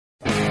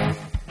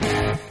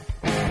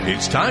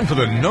It's time for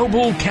the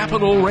Noble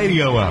Capital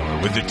Radio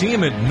Hour with the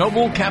team at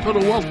Noble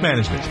Capital Wealth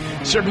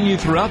Management, serving you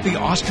throughout the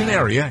Austin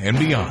area and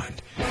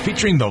beyond.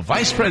 Featuring the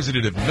Vice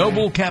President of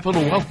Noble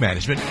Capital Wealth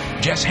Management,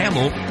 Jess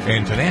Hamill,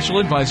 and Financial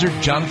Advisor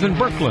Jonathan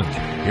Birkland.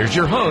 Here's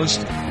your host,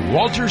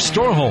 Walter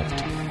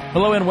Storholt.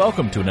 Hello and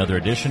welcome to another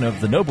edition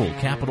of the Noble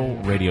Capital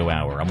Radio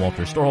Hour. I'm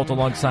Walter Storholt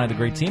alongside the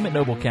great team at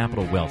Noble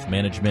Capital Wealth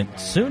Management,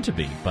 soon to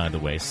be, by the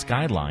way,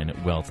 Skyline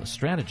Wealth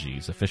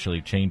Strategies, officially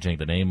changing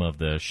the name of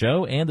the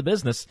show and the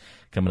business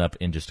coming up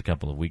in just a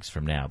couple of weeks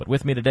from now. But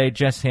with me today,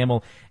 Jess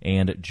Hamill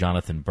and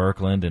Jonathan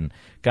Birkland. And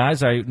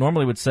guys, I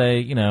normally would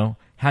say,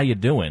 how you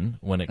doing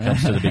when it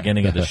comes to the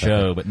beginning of the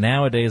show, but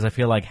nowadays I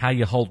feel like how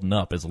you holding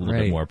up is a little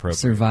bit more appropriate.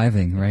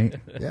 Surviving, right?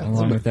 Yeah,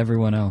 along with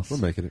everyone else. We're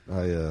making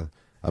it.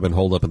 I've been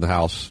holed up in the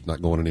house,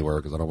 not going anywhere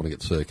because I don't want to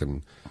get sick,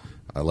 and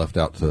I left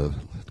out to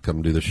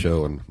come do the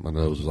show, and my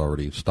nose is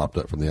already stopped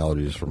up from the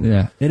allergies.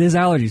 Yeah, it is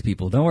allergies,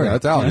 people. Don't worry. Yeah,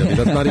 it's allergies. I mean,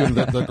 that's not even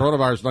the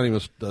coronavirus is not even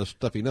a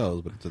stuffy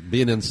nose, but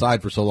being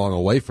inside for so long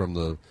away from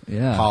the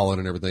pollen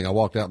and everything. I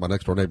walked out, my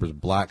next door neighbor's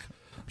black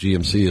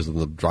GMC is in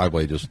the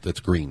drivay, it's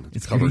green.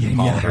 It's covered in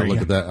pollen. I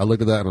looked at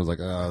that and I was like,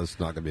 it's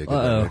not going to be a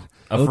good day.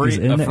 A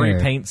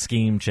free paint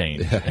scheme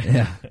change.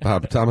 Yeah. By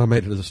the time I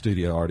made it to the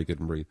studio, I already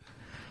couldn't breathe.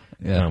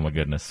 Yeah. Oh, my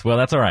goodness. Well,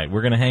 that's all right.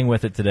 We're going to hang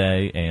with it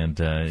today, and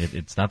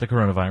it's not the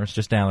coronavirus,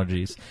 just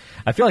allergies.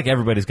 I feel like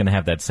everybody's going to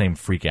have that same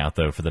freak out,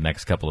 though, for the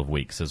next couple of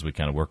weeks as we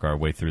kind of work our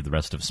way through the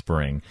rest of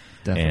spring.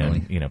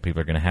 Definitely. And,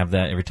 people are going to have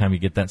that. Every time you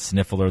get that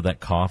sniffle or that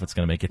cough, it's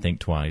going to make you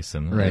think twice.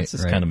 And it's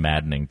just kind of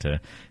maddening to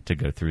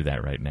go through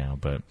that right now.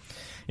 But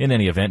in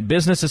any event,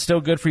 business is still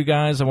good for you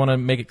guys. I want to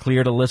make it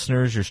clear to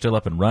listeners, you're still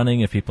up and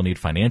running. If people need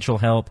financial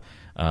help,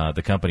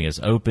 the company is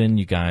open.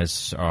 You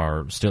guys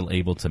are still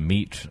able to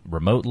meet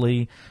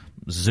remotely.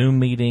 Zoom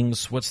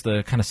meetings. What's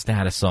the kind of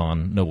status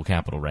on Noble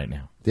Capital right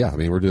now? Yeah, I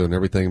mean, we're doing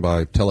everything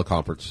by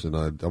teleconference, and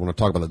I want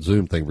to talk about that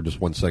Zoom thing for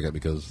just 1 second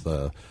because,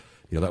 that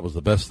was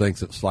the best thing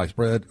since sliced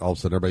bread. All of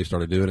a sudden, everybody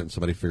started doing it, and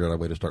somebody figured out a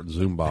way to start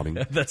Zoom bombing.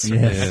 I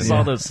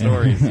saw those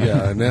stories.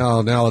 Yeah, and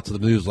now it's the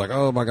news like,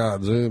 oh, my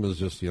God, Zoom is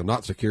just,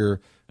 not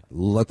secure.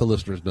 Let the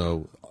listeners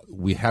know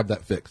we have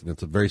that fixed, and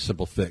it's a very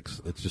simple fix.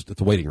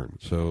 It's a waiting room.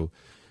 So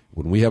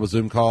when we have a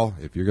Zoom call,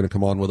 if you're going to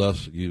come on with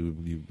us,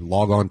 you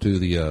log on to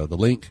the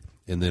link,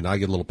 and then I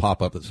get a little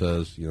pop-up that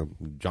says,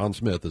 John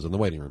Smith is in the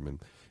waiting room. And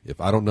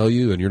if I don't know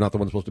you and you're not the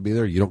one supposed to be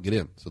there, you don't get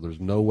in. So there's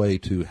no way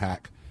to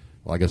hack.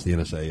 Well, I guess the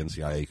NSA and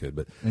CIA could,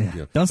 but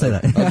don't say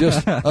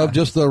that. of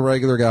just the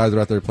regular guys that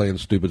are out there playing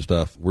stupid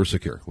stuff, we're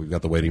secure. We've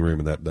got the waiting room,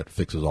 and that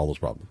fixes all those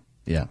problems.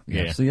 Yeah.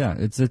 So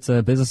it's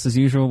business as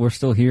usual. We're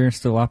still here,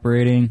 still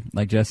operating.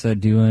 Like Jess said,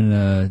 doing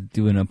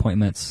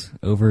appointments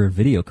over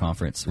video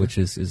conference, which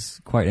is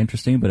quite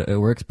interesting, but it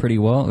works pretty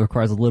well. It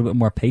requires a little bit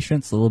more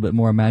patience, a little bit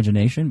more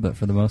imagination, but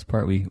for the most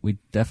part, we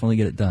definitely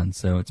get it done.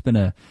 So it's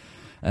been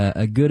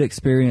a good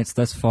experience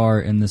thus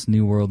far in this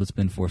new world that's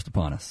been forced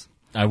upon us.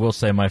 I will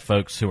say my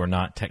folks who are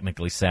not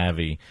technically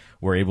savvy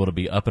were able to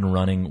be up and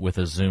running with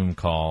a Zoom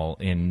call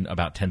in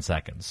about 10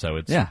 seconds. So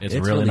it's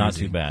really not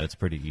too bad. It's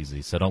pretty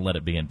easy. So don't let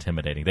it be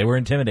intimidating. They were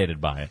intimidated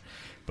by it,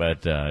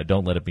 but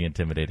don't let it be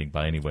intimidating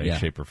by any way,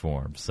 shape, or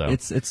form. So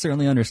it's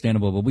certainly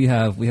understandable. But we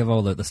have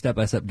all the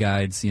step-by-step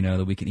guides,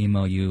 that we can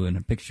email you,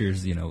 and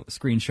pictures,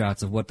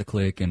 screenshots of what to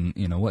click and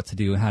what to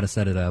do, how to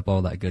set it up,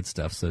 all that good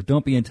stuff. So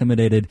don't be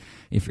intimidated.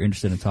 If you're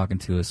interested in talking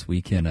to us,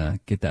 we can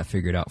get that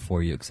figured out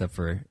for you. Except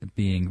for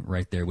being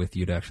right there with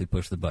you to actually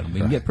push the button. We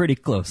can get pretty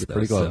close.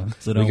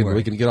 So don't worry.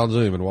 We can get on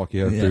Zoom and walk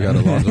you through how to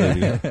log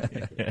Zoom.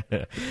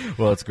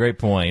 Well, it's a great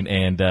point.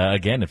 And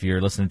again, if you're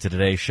listening to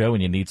today's show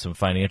and you need some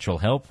financial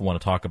help, want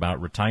to talk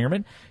about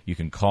retirement, you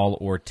can call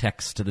or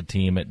text to the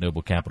team at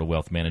Noble Capital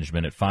Wealth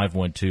Management at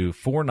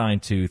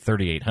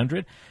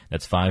 512-492-3800.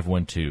 That's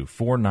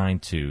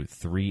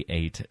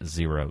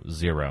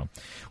 512-492-3800.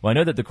 Well, I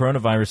know that the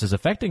coronavirus is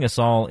affecting us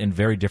all in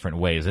very different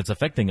ways. It's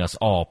affecting us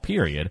all,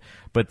 period.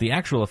 But the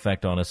actual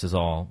effect on us is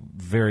all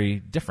very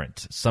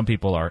different. Some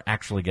people are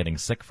actually getting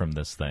sick from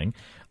this thing.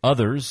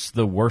 Others,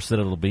 the worst that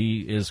it'll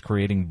be is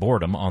creating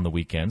boredom on the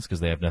weekends because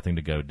they have nothing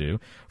to go do.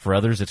 For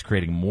others, it's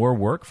creating more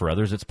work. For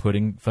others, it's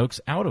putting folks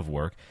out of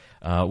work.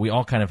 We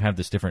all kind of have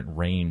this different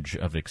range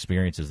of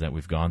experiences that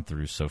we've gone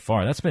through so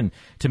far. That's been,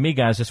 to me,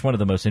 guys, just one of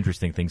the most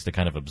interesting things to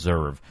kind of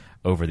observe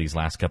over these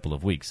last couple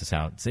of weeks is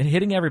how it's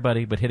hitting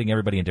everybody, but hitting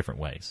everybody in different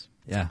ways.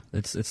 Yeah,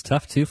 it's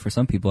tough, too, for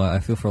some people. I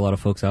feel for a lot of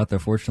folks out there,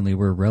 fortunately,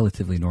 we're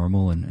relatively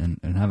normal and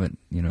haven't,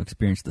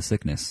 experienced the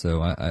sickness.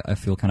 So I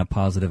feel kind of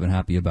positive and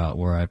happy about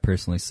where I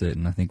personally sit,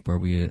 and I think where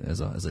we as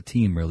a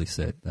team really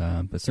sit.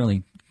 But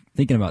certainly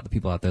thinking about the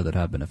people out there that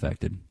have been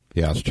affected.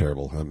 Yeah, it's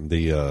terrible.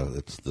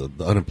 It's the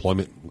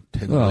unemployment.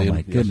 10 million. Oh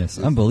my goodness,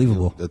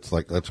 unbelievable!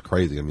 That's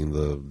crazy. I mean,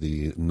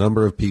 the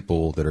number of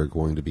people that are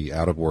going to be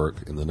out of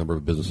work and the number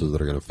of businesses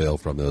that are going to fail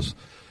from this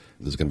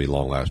is going to be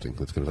long lasting.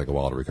 It's going to take a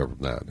while to recover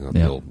from that. And I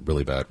feel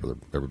really bad for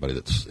everybody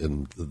that's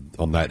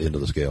on that end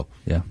of the scale.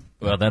 Yeah.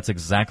 Well, that's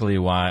exactly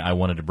why I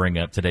wanted to bring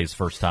up today's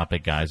first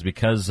topic, guys,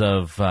 because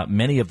of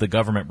many of the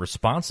government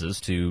responses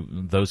to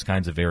those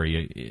kinds of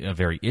very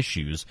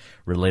issues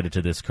related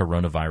to this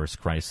coronavirus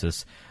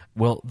crisis.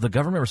 Well, the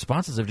government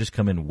responses have just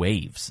come in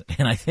waves.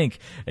 And I think,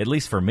 at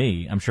least for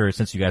me, I'm sure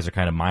since you guys are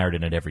kind of mired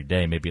in it every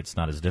day, maybe it's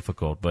not as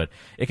difficult, but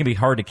it can be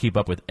hard to keep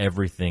up with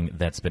everything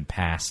that's been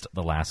passed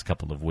the last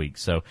couple of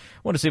weeks. So I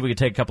want to see if we could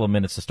take a couple of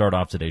minutes to start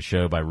off today's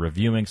show by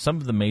reviewing some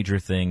of the major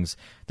things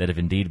that have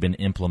indeed been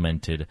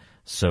implemented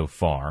so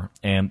far.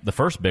 And the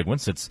first big one,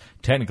 since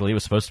technically it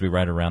was supposed to be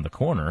right around the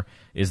corner,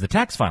 is the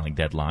tax filing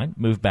deadline,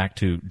 moved back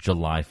to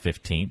July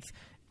 15th.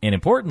 And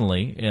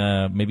importantly,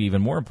 maybe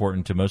even more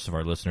important to most of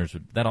our listeners,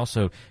 that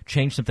also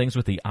changed some things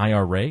with the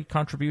IRA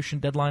contribution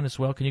deadline as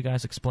well. Can you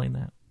guys explain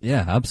that?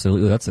 Yeah,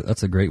 absolutely.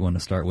 That's a great one to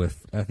start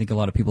with. I think a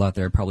lot of people out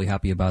there are probably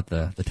happy about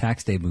the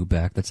tax day move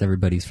back. That's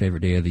everybody's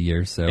favorite day of the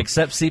year. So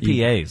except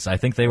CPAs. I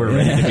think they were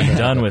ready to be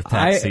done with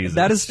tax season.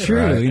 That is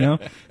true. Right. You know,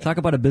 talk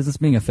about a business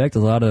being affected.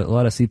 A lot of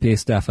CPA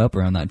staff up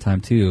around that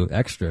time too,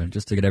 extra,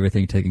 just to get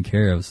everything taken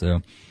care of.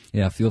 So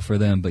yeah, feel for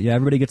them. But yeah,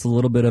 everybody gets a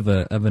little bit of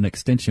an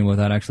extension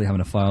without actually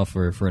having to file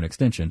for an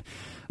extension.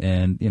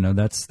 And, you know,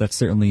 that's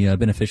certainly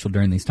beneficial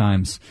during these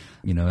times,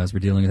 you know, as we're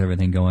dealing with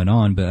everything going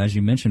on. But as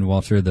you mentioned,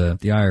 Walter,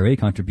 the IRA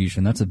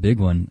contribution, that's a big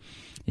one.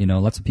 You know,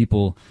 lots of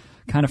people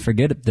kind of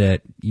forget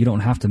that you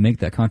don't have to make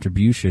that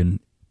contribution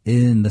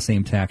in the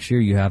same tax year.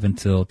 You have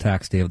until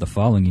tax day of the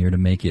following year to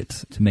make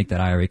that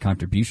IRA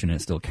contribution, and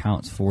it still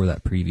counts for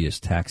that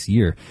previous tax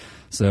year.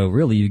 So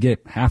really, you get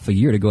half a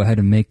year to go ahead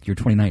and make your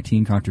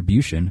 2019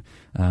 contribution,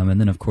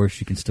 and then of course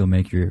you can still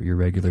make your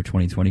regular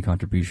 2020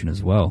 contribution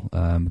as well,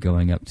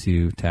 going up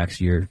to tax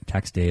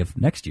day of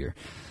next year.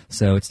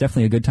 So it's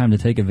definitely a good time to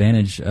take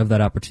advantage of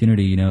that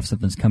opportunity. You know, if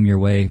something's come your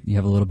way, you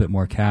have a little bit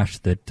more cash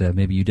that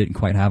maybe you didn't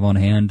quite have on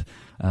hand,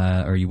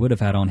 or you would have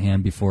had on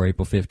hand before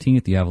April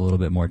 15th. You have a little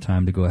bit more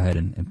time to go ahead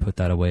and put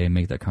that away and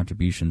make that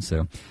contribution.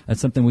 So that's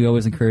something we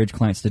always encourage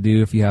clients to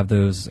do. If you have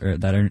those or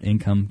that earned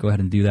income, go ahead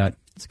and do that.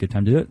 It's a good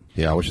time to do it.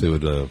 Yeah, I wish they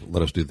would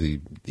let us do the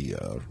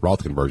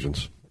Roth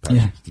conversions.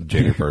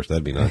 January 1st,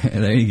 that'd be nice.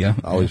 There you go.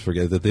 I always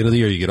forget. At the end of the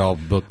year, you get all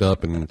booked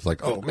up, and it's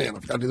like, oh, man, I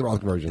forgot to do the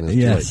Roth conversion.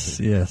 Yes,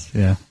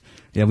 yeah.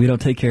 Yeah, we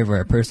don't take care of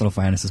our personal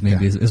finances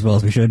maybe as well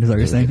as we should. Is that what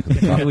you're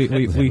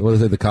saying? What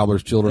is it? The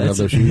cobbler's children have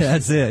their shoes?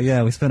 That's it.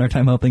 Yeah, we spend our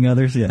time helping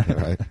others. Yeah. All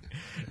right.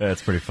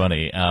 That's pretty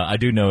funny. I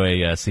do know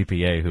a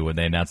CPA who, when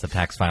they announced the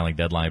tax filing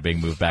deadline being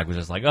moved back, was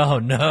just like, "Oh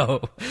no,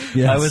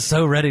 yes. I was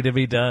so ready to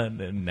be done."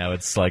 And now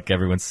it's like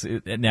everyone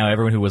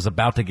who was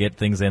about to get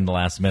things in the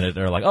last minute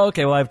are like, "Oh,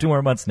 okay, well, I have 2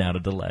 more months now to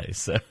delay."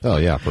 So. Oh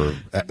yeah,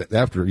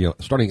 after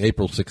starting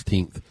April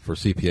 16th for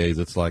CPAs,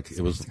 it's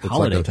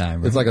holiday like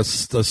time. Right? It's like a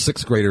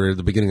sixth grader at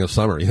the beginning of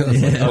summer. You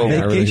know?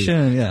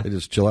 Vacation. Yeah, they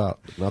just chill out.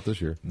 Not this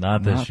year.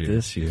 Not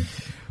this year.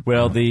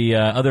 Well, the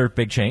other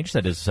big change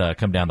that has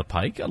come down the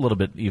pike, a little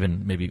bit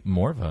even maybe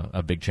more of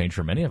a big change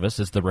for many of us,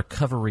 is the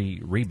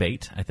recovery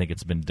rebate. I think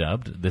it's been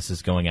dubbed. This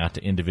is going out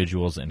to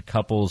individuals and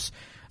couples.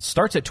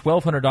 Starts at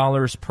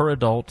 $1,200 per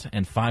adult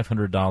and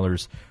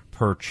 $500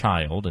 per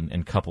child,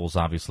 and couples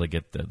obviously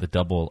get the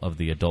double of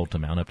the adult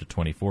amount, up to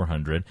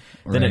 $2,400. Right.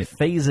 Then it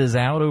phases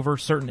out over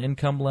certain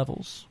income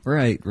levels.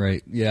 Right.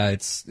 Yeah,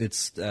 it's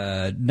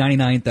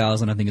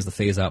 $99,000 I think is the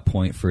phase out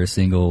point for a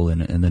single,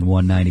 and then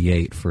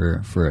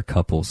 $198 for a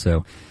couple.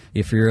 So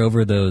if you're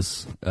over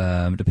those,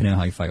 depending on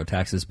how you file your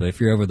taxes, but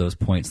if you're over those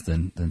points,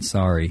 then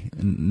sorry,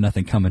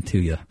 nothing coming to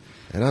you.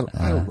 And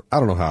I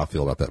don't know how I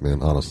feel about that,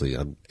 man. Honestly,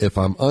 if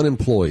I'm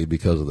unemployed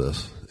because of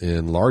this,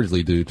 and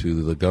largely due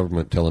to the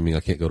government telling me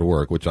I can't go to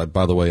work, which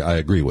by the way, I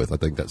agree with. I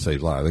think that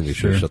saves lives. I think they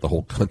should have shut the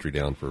whole country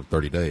down for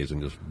 30 days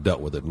and just dealt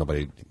with it.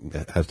 Nobody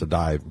has to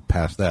die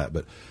past that.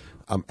 But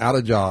I'm out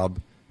of job,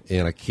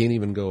 and I can't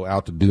even go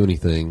out to do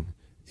anything,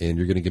 and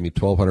you're going to give me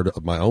 $1,200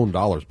 of my own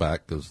dollars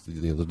back because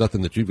there's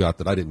nothing that you've got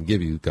that I didn't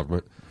give you,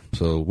 government.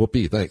 So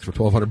whoopee, thanks for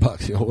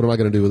 $1,200. What am I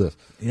going to do with this?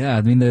 Yeah,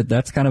 I mean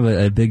that's kind of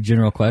a big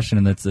general question,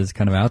 and that's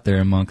kind of out there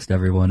amongst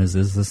everyone. Is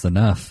this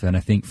enough? And I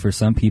think for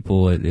some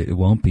people it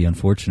won't be,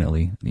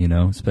 unfortunately.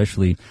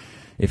 Especially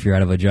if you're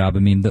out of a job. I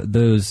mean,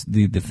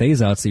 the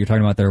phase outs that you're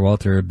talking about there,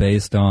 Walter, are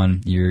based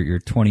on your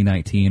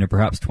 2019 or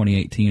perhaps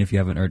 2018 if you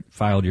haven't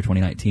filed your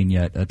 2019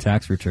 yet a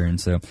tax return.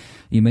 So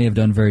you may have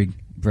done very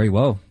very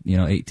well,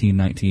 18,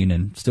 19,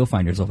 and still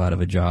find yourself out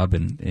of a job,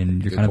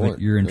 and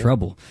you're in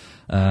trouble.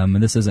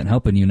 And this isn't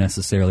helping you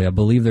necessarily. I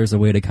believe there's a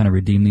way to kind of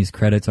redeem these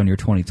credits on your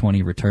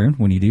 2020 return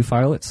when you do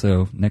file it.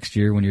 So next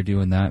year when you're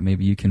doing that,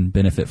 maybe you can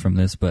benefit from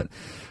this. But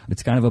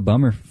it's kind of a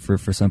bummer for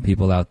some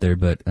people out there.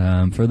 But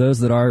for those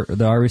that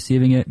are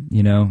receiving it,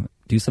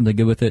 do something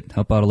good with it.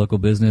 Help out a local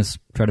business.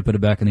 Try to put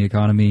it back in the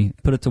economy.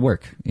 Put it to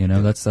work.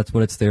 That's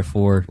what it's there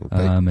for.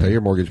 Pay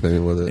your mortgage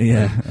payment with it.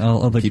 Yeah,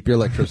 keep your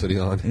electricity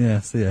on.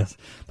 Yes.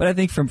 But I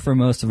think for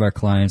most of our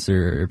clients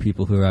or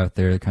people who are out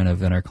there, kind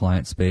of in our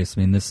client space,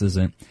 I mean, this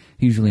isn't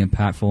hugely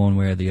impactful one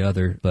way or the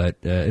other, but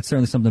it's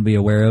certainly something to be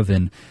aware of.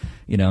 And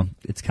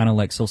it's kind of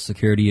like Social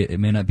Security. It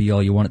may not be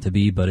all you want it to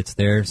be, but it's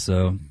there.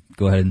 So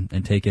go ahead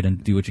and take it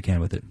and do what you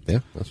can with it. Yeah,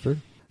 that's true.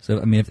 So,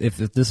 I mean, if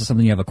this is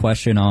something you have a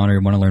question on or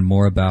want to learn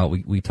more about,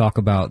 we talk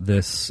about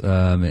this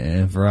and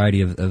a variety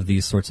of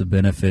these sorts of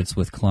benefits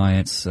with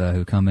clients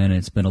who come in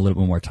and spend a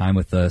little bit more time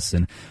with us.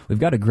 And we've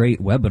got a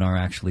great webinar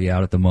actually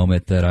out at the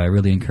moment that I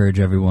really encourage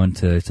everyone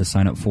to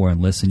sign up for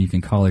and listen. You can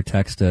call or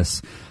text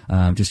us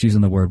just using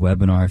the word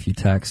webinar if you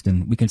text,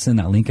 and we can send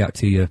that link out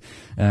to you.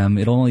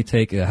 It'll only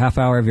take a half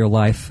hour of your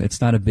life.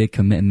 It's not a big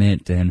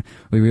commitment, and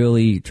we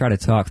really try to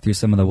talk through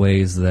some of the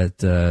ways that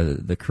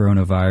the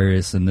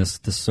coronavirus and this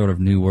sort of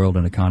new world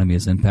and economy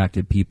has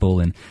impacted people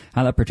and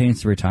how that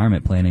pertains to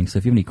retirement planning. So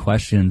if you have any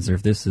questions, or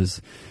if this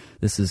has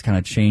kind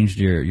of changed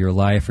your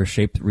life or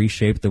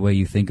reshaped the way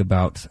you think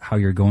about how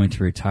you're going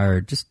to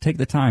retire, just take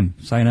the time,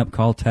 sign up,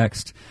 call,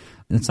 text,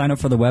 and sign up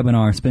for the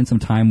webinar. Spend some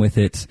time with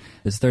it.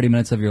 It's 30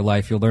 minutes of your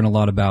life. You'll learn a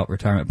lot about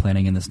retirement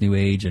planning in this new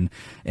age. And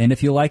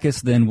if you like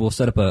us, then we'll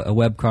set up a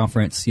web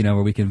conference,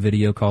 where we can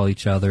video call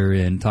each other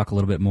and talk a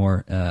little bit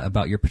more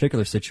about your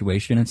particular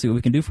situation and see what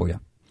we can do for you.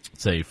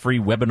 It's a free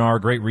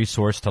webinar, great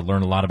resource to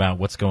learn a lot about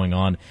what's going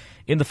on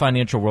in the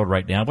financial world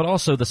right now, but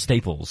also the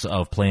staples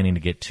of planning to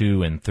get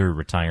to and through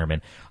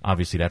retirement.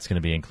 Obviously, that's going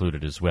to be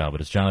included as well.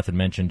 But as Jonathan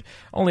mentioned,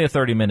 only a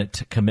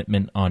 30-minute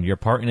commitment on your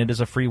part, and it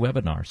is a free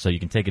webinar. So you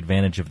can take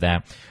advantage of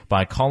that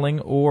by calling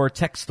or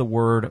text the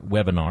word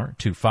webinar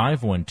to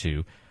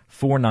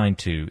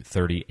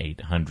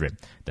 512-492-3800.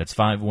 That's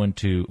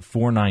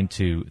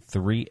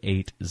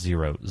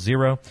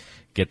 512-492-3800.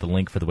 Get the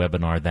link for the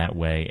webinar that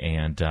way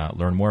and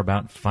learn more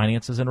about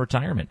finances and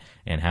retirement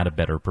and how to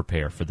better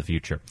prepare for the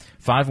future.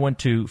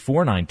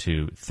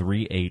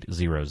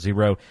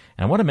 512-492-3800. And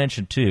I want to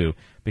mention, too,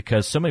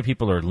 because so many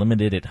people are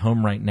limited at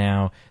home right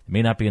now, they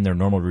may not be in their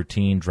normal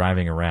routine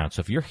driving around.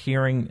 So if you're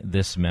hearing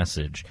this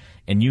message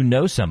and you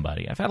know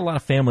somebody, I've had a lot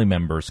of family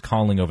members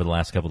calling over the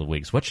last couple of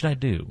weeks, what should I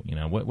do?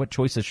 What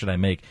choices should I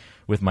make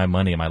with my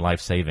money and my life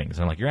savings?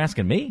 And I'm like, you're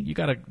asking me? You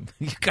gotta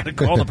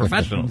call the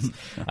professionals.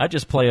 I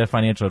just play a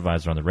financial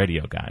advisor on the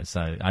radio, guys.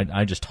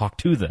 I just talk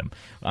to them.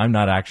 I'm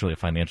not actually a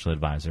financial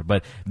advisor,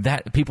 but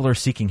that people are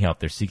seeking help.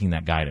 They're seeking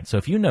that guidance. So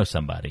if you know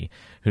somebody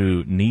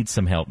who needs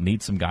some help,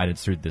 needs some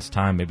guidance through this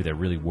time, maybe they're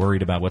really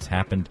worried about what's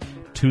happened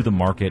to the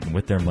market and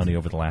with their money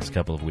over the last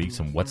couple of weeks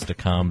and what's to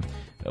come,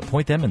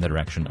 point them in the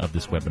direction of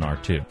this webinar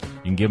too.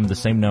 You can give them the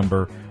same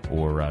number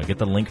or get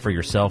the link for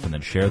yourself and then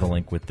share the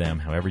link with them,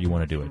 however you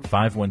want to do it.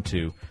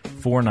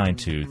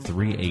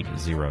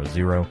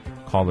 512-492-3800.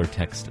 Call or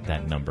text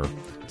that number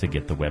to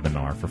get the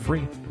webinar for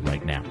free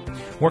right now.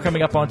 More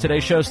coming up on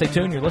today's show. Stay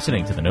tuned. You're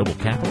listening to the Noble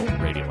Capital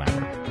Radio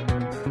Hour.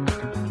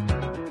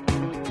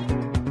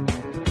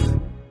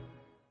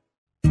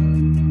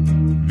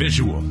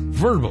 Visual,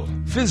 verbal,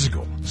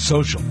 physical,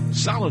 social,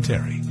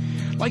 solitary.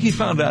 Like you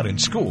found out in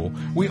school,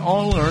 we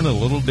all learn a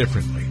little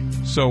differently.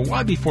 So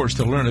why be forced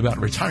to learn about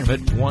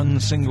retirement one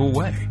single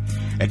way?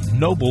 At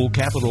Noble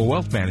Capital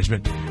Wealth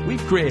Management,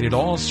 we've created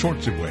all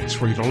sorts of ways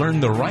for you to learn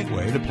the right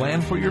way to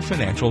plan for your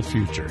financial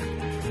future.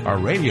 Our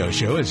radio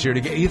show is here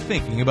to get you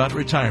thinking about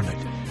retirement.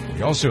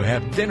 We also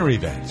have dinner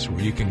events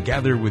where you can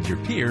gather with your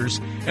peers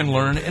and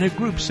learn in a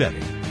group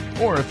setting.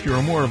 Or if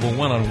you're more of a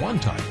one-on-one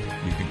type,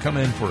 you can come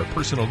in for a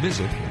personal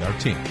visit with our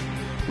team.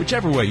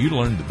 Whichever way you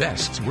learn the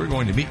best, we're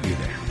going to meet you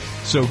there.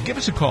 So give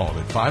us a call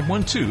at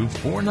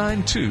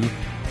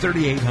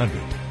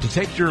 512-492-3800 to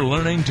take your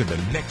learning to the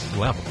next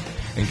level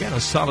and get a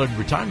solid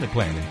retirement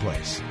plan in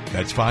place.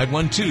 That's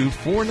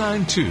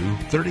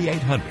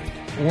 512-492-3800.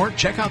 Or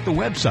check out the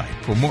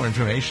website for more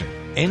information,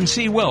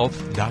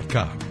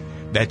 ncwealth.com.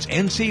 That's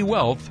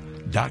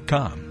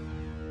ncwealth.com.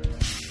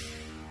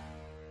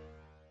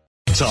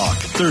 Talk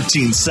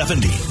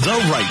 1370,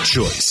 the right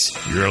choice.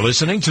 You're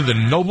listening to the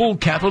Noble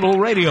Capital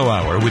Radio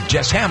Hour with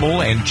Jess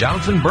Hamill and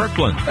Jonathan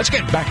Birkeland. Let's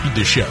get back to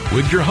the show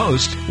with your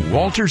host,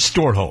 Walter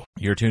Storholt.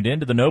 You're tuned in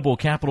to the Noble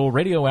Capital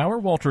Radio Hour.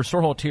 Walter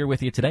Storholt here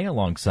with you today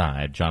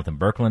alongside Jonathan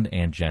Birkeland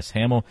and Jess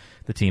Hamill,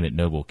 the team at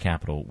Noble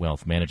Capital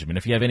Wealth Management.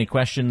 If you have any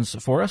questions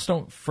for us,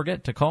 don't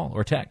forget to call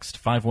or text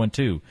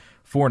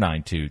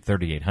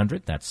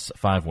 512-492-3800. That's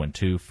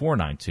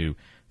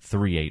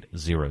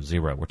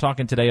 512-492-3800. We're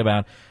talking today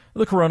about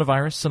the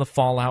coronavirus and the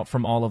fallout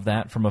from all of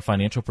that from a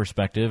financial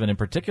perspective. And in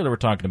particular, we're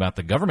talking about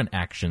the government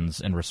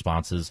actions and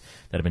responses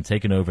that have been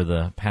taken over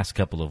the past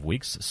couple of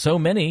weeks. So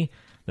many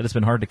that it's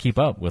been hard to keep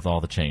up with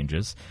all the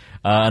changes.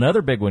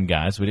 Another big one,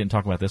 guys, we didn't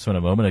talk about this one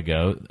a moment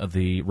ago,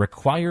 the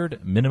required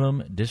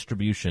minimum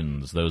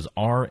distributions, those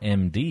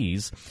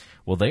RMDs.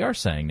 Well, they are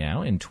saying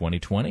now in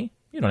 2020,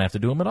 you don't have to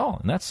do them at all.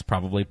 And that's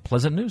probably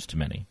pleasant news to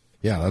many.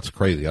 Yeah, that's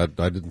crazy. I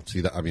didn't see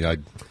that. I mean, I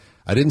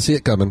didn't see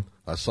it coming.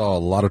 I saw a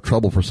lot of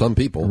trouble for some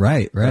people.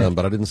 Right.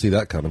 But I didn't see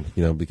that coming,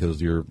 because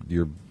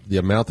the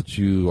amount that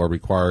you are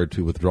required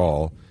to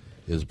withdraw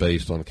is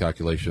based on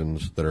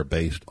calculations that are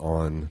based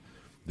on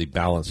the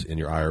balance in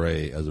your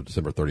IRA as of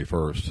December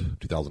 31st,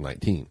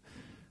 2019,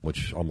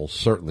 which almost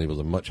certainly was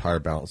a much higher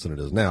balance than it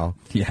is now.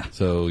 Yeah.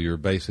 So you're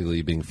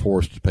basically being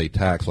forced to pay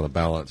tax on a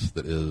balance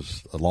that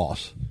is a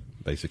loss.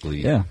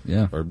 Basically, yeah,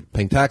 or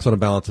paying tax on a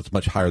balance that's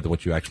much higher than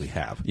what you actually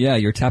have. Yeah,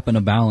 you're tapping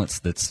a balance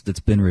that's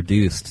been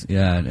reduced.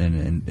 Yeah,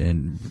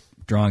 and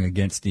withdrawing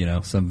against,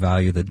 some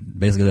value that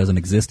basically doesn't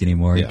exist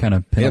anymore. You're kind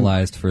of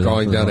penalized for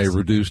drawing down a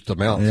reduced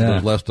amount. So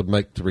there's less to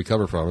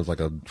recover from. It's like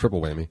a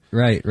triple whammy.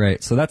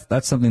 Right. So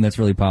that's something that's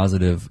really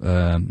positive,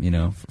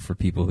 for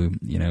people who,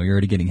 you're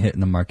already getting hit in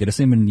the market.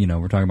 Assuming,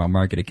 we're talking about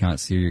market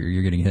accounts,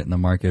 you're getting hit in the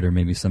market, or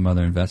maybe some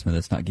other investment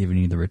that's not giving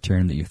you the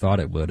return that you thought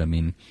it would. I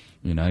mean,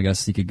 I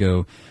guess you could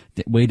go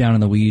way down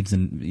in the weeds,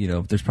 and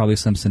there's probably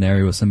some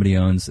scenario where somebody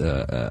owns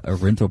a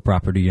rental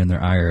property in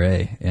their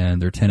IRA,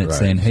 and their tenant's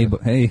saying,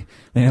 "Hey,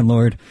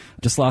 landlord,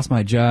 just lost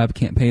my job,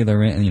 can't pay the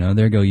rent," and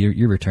there go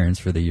your returns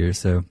for the year.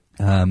 So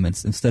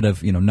instead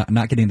of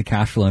not getting the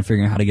cash flow and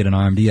figuring out how to get an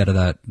RMD out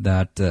of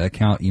that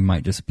account, you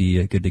might just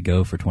be good to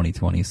go for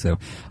 2020. So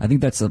I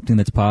think that's something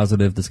that's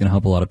positive. That's going to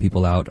help a lot of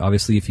people out.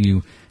 Obviously, if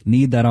you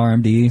need that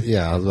RMD,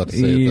 I was about to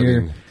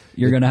say.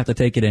 You're going to have to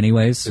take it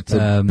anyways. It's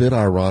a bit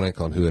ironic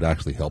on who it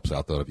actually helps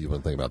out, though, if you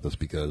want to think about this,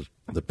 because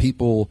the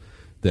people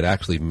that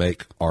actually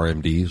make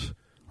RMDs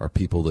are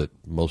people that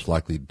most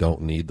likely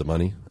don't need the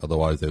money.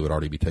 Otherwise, they would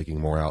already be taking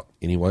more out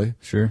anyway.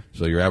 Sure.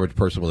 So your average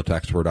person with a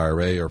tax-deferred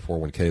IRA or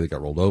 401k that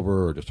got rolled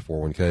over, or just a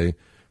 401k,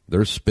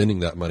 they're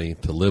spending that money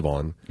to live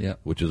on,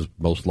 which is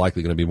most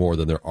likely going to be more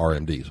than their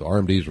RMDs. So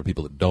RMDs are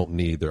people that don't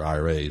need their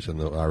IRAs, and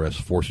the IRS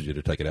forces you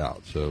to take it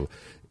out. So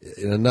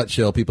in a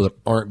nutshell, people that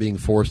aren't being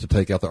forced to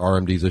take out the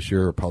RMDs this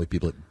year are probably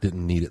people that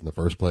didn't need it in the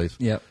first place.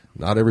 Yep.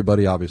 Not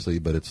everybody, obviously,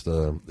 but it's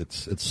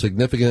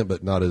significant,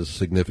 but not as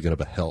significant of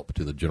a help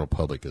to the general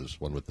public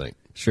as one would think.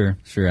 Sure.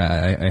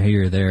 I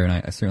hear you there, and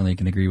I certainly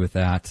can agree with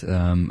that.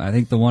 I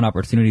think the one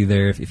opportunity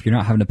there, if you're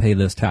not having to pay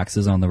those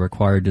taxes on the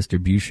required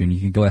distribution, you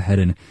can go ahead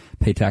and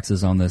pay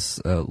taxes on this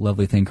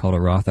lovely thing called a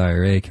Roth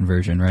IRA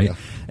conversion, right? Yeah,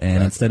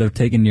 and instead of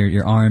taking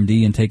your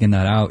RMD and taking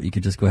that out, you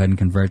could just go ahead and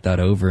convert that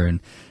over,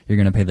 and you're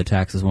going to pay the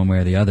taxes one way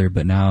or the other.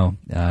 But now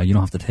you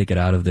don't have to take it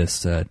out of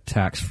this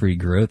tax-free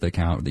growth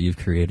account that you've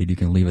created. You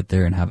can leave it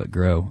there and have it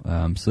grow.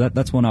 So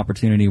that's one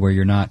opportunity where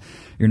you're not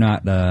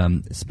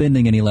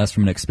spending any less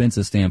from an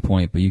expenses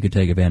standpoint, but you could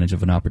take advantage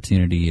of an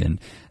opportunity and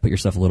put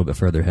yourself a little bit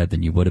further ahead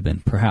than you would have been,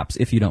 perhaps,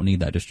 if you don't need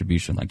that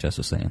distribution, like Jess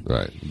was saying.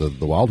 Right.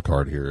 The wild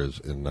card here is,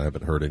 and I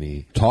haven't heard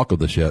any talk of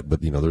this yet,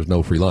 but there's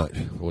no free lunch.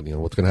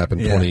 What's going to happen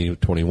in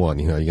 2021?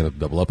 You're going to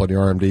double up on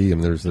your RMD,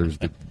 and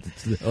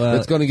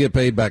it's going to get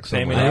paid back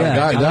somewhere.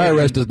 The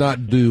IRS does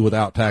not do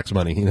without tax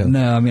money.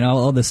 No, I mean,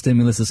 all the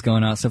stimulus that's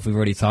going out, stuff we've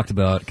already talked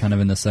about kind of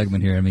in the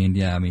segment here. I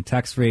mean,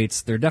 tax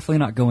rates, they're definitely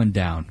not going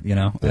down,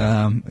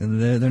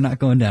 they're not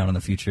going down in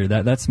the future.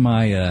 That's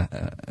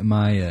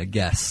my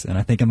guess, and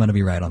I think I'm going to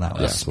be right on that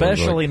one.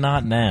 Especially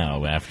not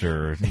now,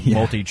 after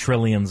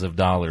multi-trillions of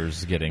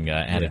dollars getting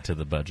added to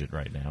the budget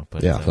right now.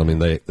 But, I mean,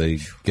 they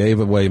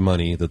gave away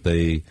money that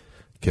they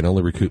can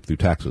only recoup through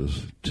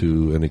taxes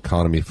to an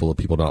economy full of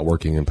people not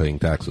working and paying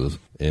taxes,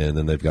 and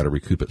then they've got to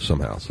recoup it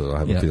somehow. So I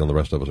have a feeling the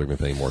rest of us are going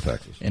to be paying more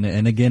taxes.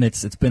 And again,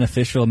 it's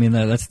beneficial. I mean,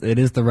 it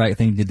is the right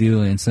thing to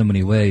do in so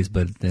many ways,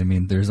 but I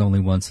mean, there's only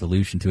one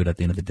solution to it at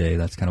the end of the day.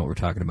 That's kind of what we're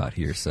talking about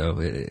here. So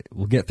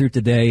we'll get through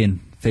today and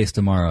face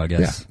tomorrow, I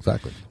guess. Yeah,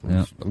 exactly.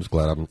 I'm just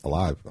glad I'm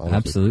alive, honestly.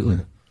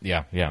 Absolutely.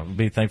 Yeah.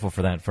 Be thankful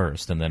for that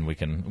first, and then we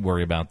can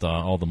worry about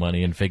all the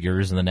money and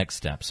figures and the next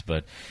steps.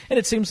 And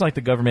it seems like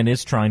the government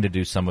is trying to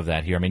do some of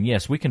that here. I mean,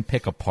 yes, we can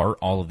pick apart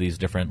all of these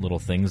different little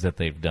things that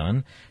they've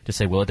done to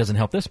say, well, it doesn't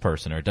help this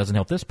person or it doesn't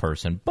help this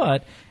person.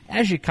 But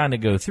as you kind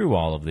of go through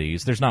all of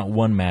these, there's not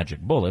one magic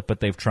bullet, but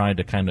they've tried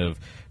to kind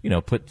of,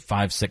 put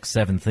 5, 6,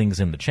 7 things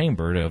in the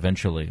chamber to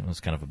eventually, well, it's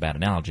kind of a bad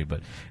analogy,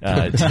 but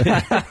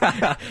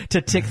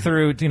to tick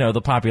through,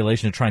 the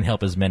population to try and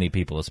help as many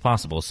people as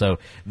possible. So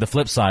the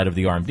flip side of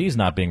the RMDs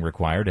not being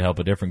required to help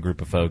a different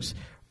group of folks,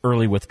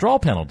 early withdrawal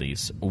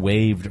penalties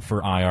waived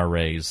for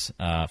IRAs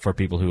for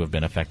people who have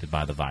been affected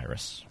by the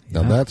virus.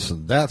 Now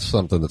that's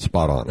something that's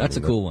spot on. That's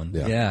a cool one.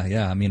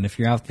 Yeah. I mean, if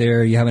you're out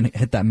there, you haven't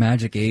hit that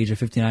magic age of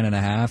 59 and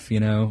a half,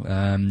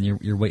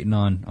 you're waiting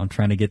on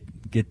trying to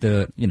get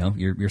the,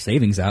 your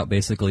savings out,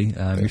 basically.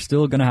 You're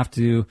still going to have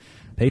to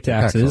pay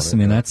taxes. I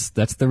mean, that's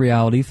the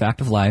reality,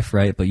 fact of life,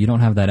 right? But you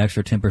don't have that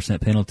extra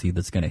 10% penalty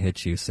that's going to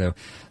hit you. So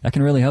that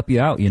can really help you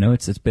out.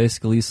 It's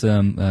basically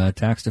some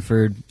tax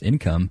deferred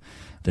income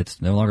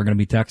that's no longer going to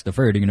be tax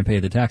deferred. You're going to pay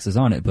the taxes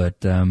on it, but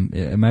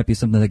it might be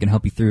something that can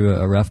help you through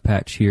a rough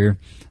patch here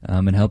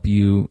and help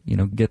you,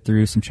 get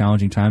through some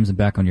challenging times and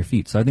back on your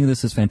feet. So I think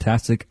this is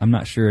fantastic. I'm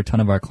not sure a ton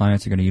of our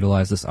clients are going to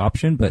utilize this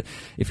option, but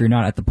if you're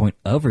not at the point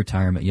of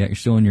retirement yet, you're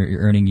still in your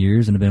earning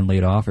years and have been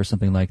laid off or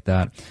something like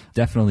that,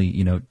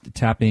 definitely,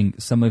 tapping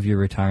some of your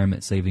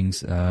retirement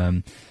savings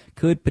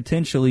could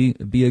potentially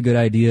be a good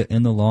idea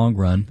in the long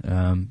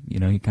run. You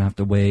kind of have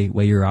to weigh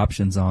your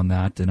options on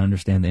that and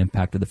understand the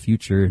impact of the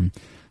future. And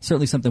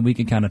certainly something we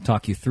can kind of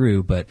talk you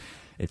through, but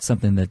it's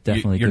something that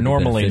definitely you're could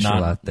normally be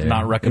beneficial out there.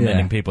 Not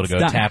recommending people to go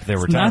tap their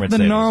retirement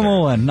savings. Not the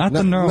normal one. Not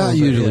the normal. Not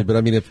usually, but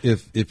I mean,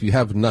 if you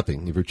have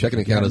nothing, if your checking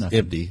account is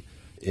empty,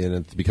 and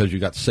it's because you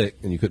got sick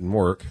and you couldn't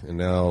work, and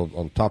now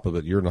on top of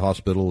it you're in the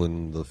hospital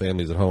and the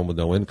family's at home with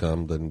no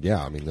income, then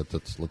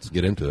let's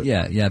get into it.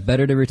 Yeah.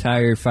 Better to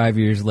retire 5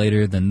 years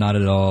later than not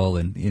at all,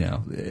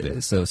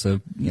 and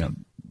so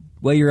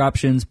weigh your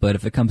options, but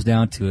if it comes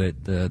down to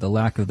it, the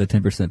lack of the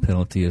 10%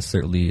 penalty is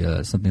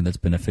certainly something that's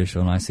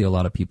beneficial, and I see a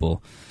lot of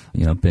people,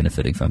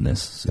 benefiting from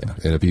this. So. Yeah.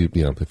 And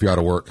if you're out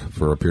of work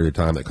for a period of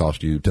time that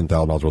costs you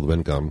 $10,000 worth of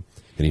income,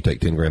 and you take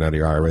 $10,000 out of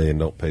your IRA and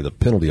don't pay the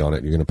penalty on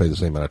it, you're going to pay the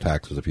same amount of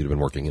taxes if you'd have been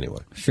working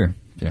anyway. Sure.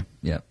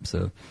 Yeah.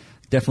 So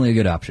definitely a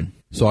good option.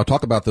 So I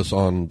talk about this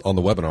on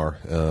the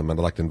webinar, and I'd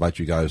like to invite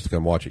you guys to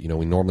come watch it.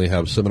 We normally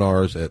have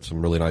seminars at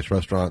some really nice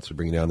restaurants. We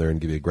bring you down there and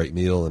give you a great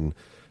meal and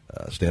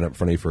stand up in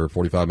front of you for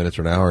 45 minutes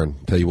or an hour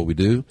and tell you what we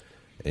do.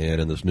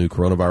 And in this new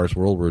coronavirus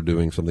world, we're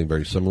doing something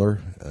very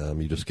similar.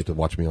 You just get to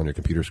watch me on your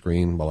computer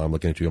screen while I'm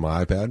looking at you on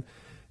my iPad.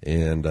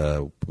 And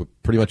we're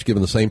pretty much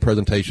giving the same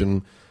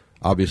presentation,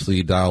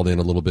 obviously dialed in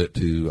a little bit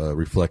to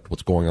reflect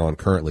what's going on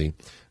currently.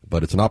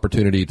 But it's an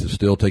opportunity to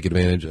still take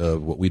advantage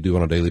of what we do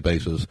on a daily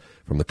basis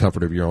from the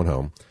comfort of your own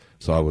home.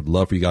 So I would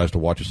love for you guys to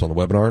watch us on the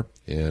webinar.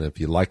 And if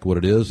you like what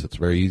it is, it's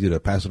very easy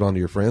to pass it on to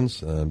your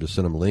friends. Just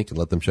send them a link and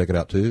let them check it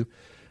out too.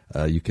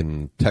 You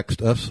can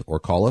text us or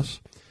call us.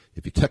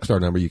 If you text our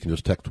number, you can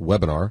just text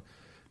webinar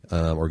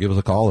or give us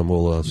a call, and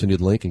we'll send you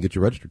the link and get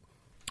you registered.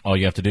 All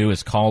you have to do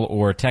is call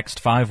or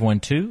text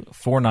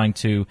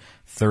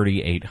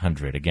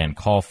 512-492-3800. Again,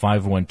 call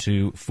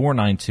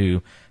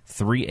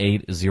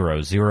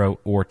 512-492-3800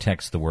 or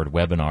text the word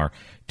webinar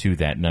to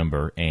that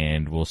number,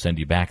 and we'll send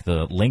you back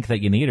the link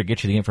that you need or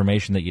get you the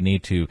information that you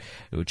need to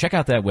check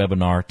out that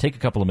webinar. Take a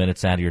couple of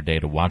minutes out of your day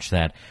to watch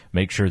that.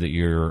 Make sure that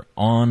you're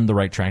on the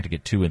right track to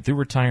get to and through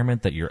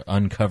retirement, that you're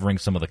uncovering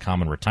some of the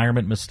common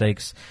retirement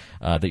mistakes,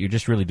 that you're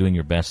just really doing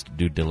your best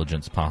due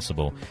diligence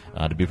possible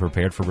to be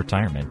prepared for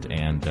retirement.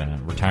 And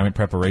retirement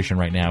preparation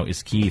right now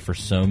is key for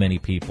so many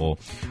people.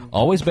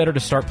 Always better to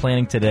start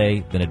planning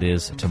today than it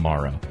is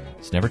tomorrow.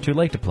 It's never too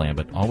late to plan,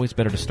 but always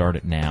better to start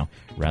it now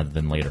rather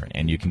than later.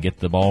 And you can get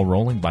the ball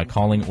rolling by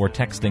calling or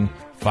texting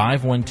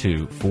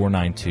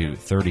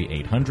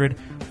 512-492-3800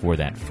 for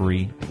that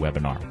free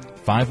webinar.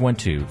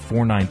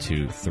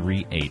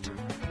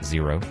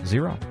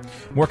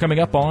 512-492-3800. More coming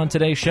up on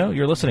today's show.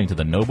 You're listening to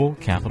the Noble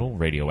Capital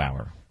Radio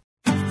Hour.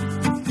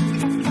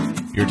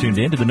 You're tuned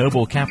in to the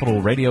Noble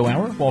Capital Radio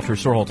Hour. Walter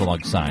Sorholt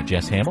alongside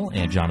Jess Hamill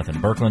and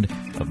Jonathan Berkland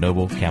of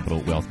Noble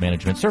Capital Wealth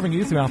Management, serving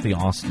you throughout the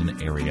Austin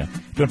area.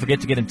 Don't forget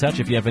to get in touch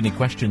if you have any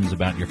questions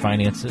about your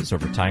finances or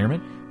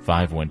retirement.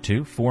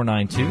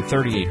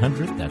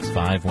 512-492-3800. That's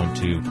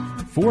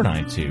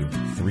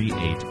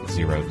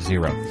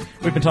 512-492-3800.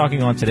 We've been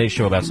talking on today's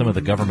show about some of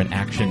the government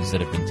actions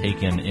that have been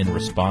taken in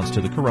response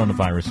to the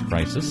coronavirus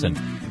crisis, and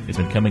it's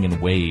been coming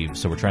in waves,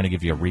 so we're trying to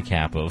give you a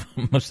recap of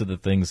most of the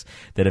things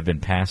that have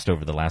been passed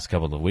over the last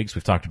couple of weeks.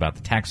 We've talked about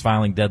the tax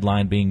filing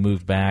deadline being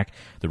moved back,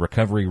 the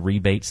recovery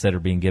rebates that are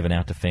being given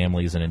out to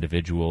families and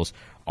individuals,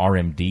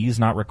 RMDs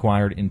not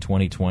required in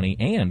 2020,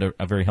 and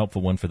a very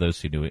helpful one for those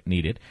who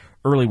need it,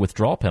 early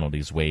withdrawal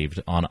penalties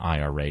waived on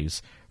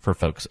IRAs for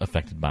folks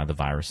affected by the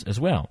virus as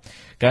well.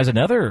 Guys,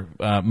 another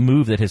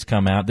move that has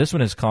come out, this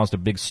one has caused a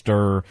big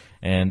stir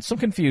and some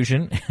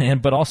confusion,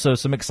 but also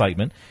some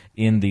excitement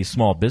in the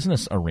small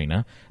business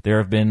arena. There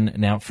have been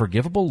now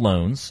forgivable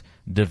loans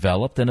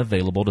developed and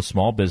available to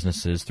small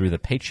businesses through the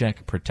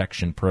Paycheck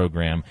Protection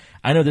Program.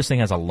 I know this thing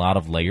has a lot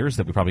of layers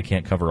that we probably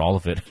can't cover all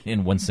of it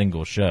in one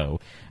single show,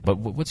 but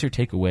what's your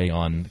takeaway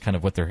on kind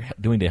of what they're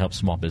doing to help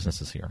small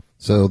businesses here?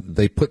 So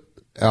they put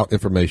out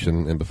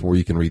information, and before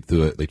you can read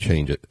through it, they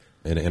change it.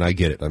 And I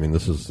get it. I mean,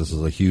 this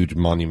is a huge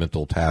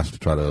monumental task to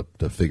try to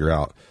figure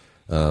out.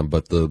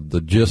 But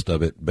the gist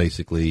of it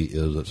basically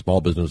is that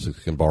small businesses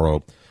can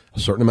borrow a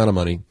certain amount of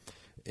money,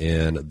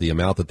 and the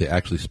amount that they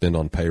actually spend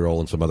on payroll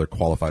and some other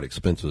qualified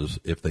expenses,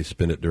 if they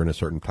spend it during a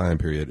certain time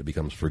period, it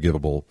becomes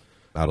forgivable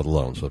out of the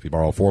loan. So if you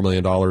borrow $4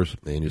 million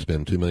and you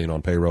spend $2 million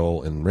on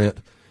payroll and rent,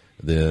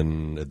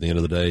 then at the end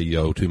of the day, you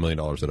owe $2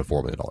 million out of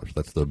 $4 million.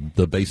 That's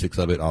the basics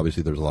of it.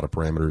 Obviously, there's a lot of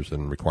parameters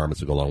and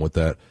requirements that go along with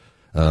that.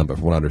 But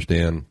from what I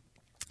understand,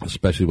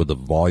 especially with the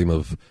volume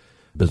of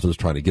business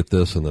trying to get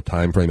this and the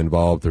time frame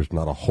involved, there's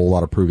not a whole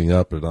lot of proving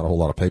up. There's not a whole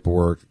lot of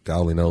paperwork. God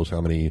only knows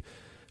how many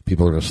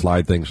people are going to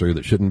slide things through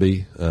that shouldn't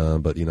be.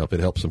 But, if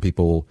it helps some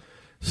people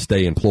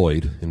stay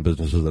employed in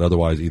businesses that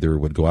otherwise either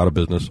would go out of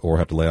business or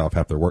have to lay off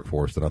half their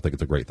workforce, then I think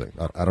it's a great thing.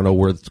 I don't know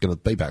where it's going to,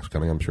 payback's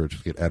coming. I'm sure it's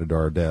just get added to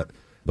our debt.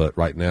 But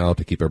right now,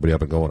 to keep everybody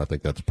up and going, I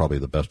think that's probably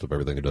the best of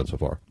everything we've done so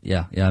far.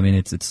 Yeah. I mean,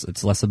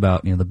 it's less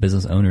about the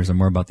business owners and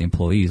more about the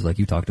employees, like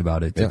you talked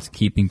about. It's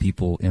keeping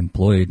people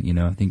employed.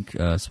 I think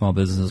small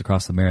businesses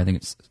across America, I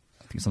think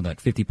something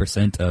like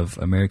 50% of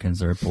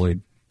Americans are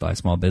employed by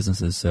small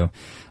businesses. So,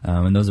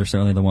 and those are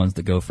certainly the ones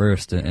that go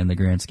first in the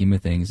grand scheme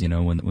of things.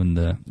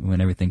 When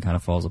everything kind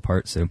of falls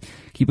apart. So,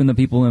 keeping the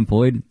people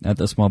employed at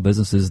the small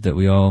businesses that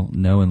we all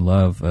know and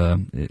love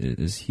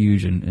is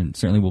huge, and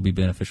certainly will be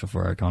beneficial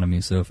for our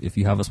economy. So, if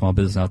you have a small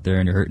business out there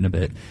and you're hurting a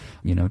bit,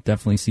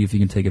 definitely see if you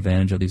can take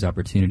advantage of these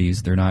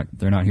opportunities. They're not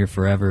here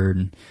forever,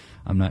 and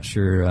I'm not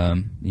sure,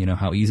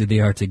 how easy they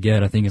are to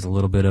get. I think it's a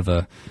little bit of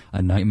a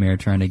nightmare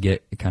trying to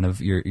get kind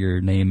of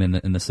your name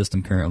in the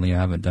system currently. I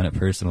haven't done it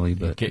personally,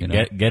 but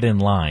get in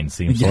line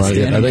seems like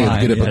I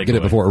think get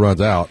it before it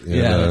runs out.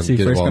 See,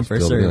 first come,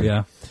 first serve.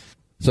 Yeah.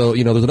 So,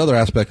 there's another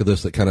aspect of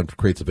this that kind of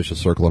creates a vicious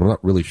circle, and I'm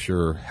not really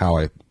sure how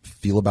I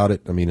feel about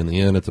it. I mean, in the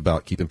end, it's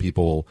about keeping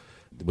people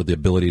with the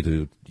ability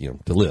to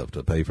live,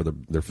 to pay for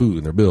their food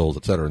and their bills,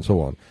 et cetera, and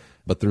so on.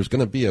 But there's going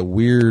to be a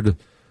weird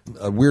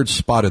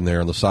spot in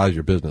there on the size of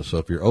your business. So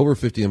if you're over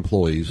 50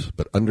 employees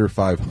but under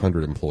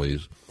 500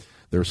 employees,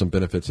 there are some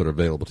benefits that are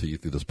available to you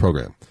through this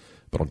program.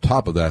 But on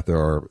top of that, there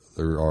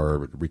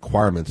are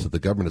requirements that the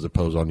government has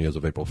imposed on you as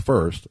of April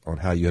 1st on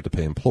how you have to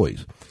pay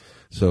employees.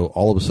 So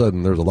all of a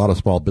sudden, there's a lot of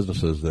small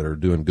businesses that are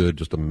doing good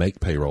just to make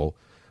payroll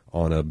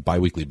on a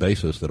biweekly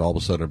basis that all of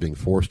a sudden are being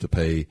forced to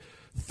pay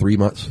 3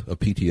 months of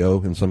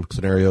PTO in some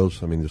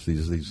scenarios. I mean, just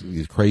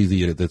these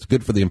crazy. It's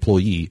good for the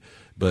employee,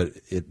 but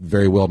it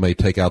very well may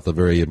take out the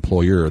very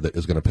employer that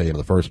is going to pay him in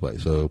the first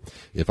place. So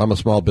if I'm a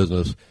small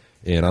business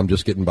and I'm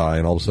just getting by,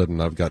 and all of a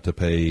sudden I've got to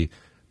pay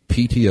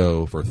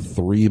PTO for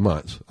 3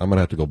 months, I'm going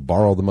to have to go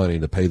borrow the money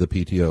to pay the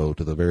PTO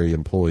to the very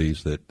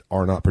employees that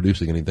are not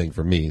producing anything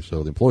for me.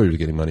 So the employers are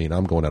getting money, and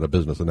I'm going out of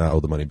business, and now I owe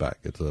the money back.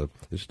 It's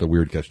just a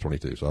weird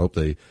catch-22. So I hope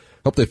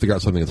they figure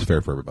out something that's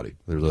fair for everybody.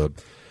 There's a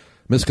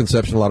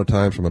misconception a lot of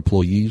times from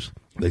employees.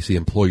 They see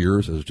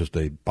employers as just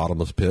a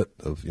bottomless pit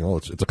of,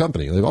 it's a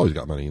company. They've always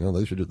got money.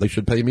 They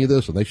should pay me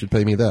this and they should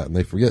pay me that. And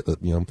they forget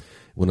that,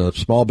 when a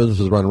small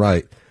business is run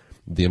right,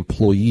 the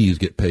employees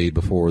get paid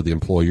before the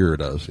employer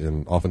does.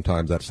 And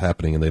oftentimes that's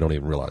happening and they don't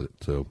even realize it.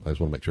 So I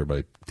just want to make sure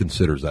everybody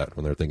considers that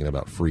when they're thinking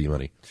about free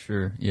money.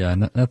 Sure. Yeah.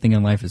 Nothing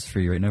in life is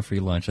free, right? No free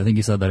lunch. I think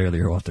you said that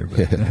earlier, Walter,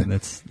 but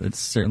that's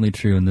certainly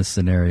true in this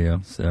scenario.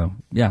 So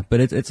yeah,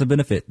 but it's a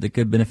benefit that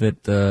could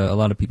benefit a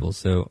lot of people.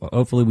 So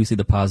hopefully we see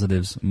the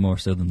positives more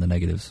so than the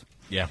negatives.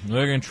 Yeah,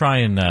 we're going to try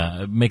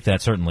and make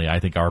that certainly, I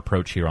think, our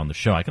approach here on the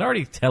show. I can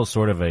already tell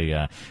sort of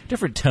a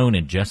different tone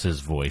in Jess's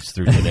voice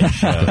through today's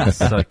show.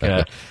 It's like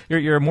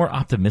you're more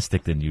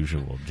optimistic than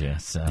usual,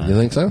 Jess. You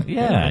think so?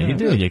 Yeah, you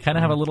do. You kind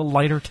of have a little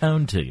lighter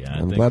tone to you.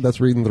 I'm glad that's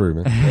reading through,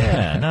 man.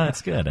 Yeah, no,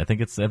 it's good. I think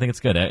it's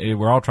good.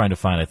 We're all trying to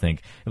find, I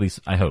think, at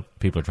least I hope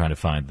people are trying to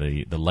find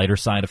the lighter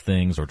side of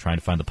things or trying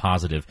to find the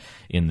positive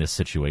in this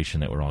situation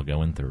that we're all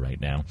going through right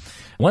now.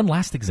 One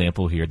last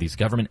example here, these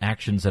government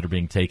actions that are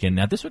being taken.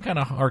 Now, this one kind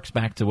of harks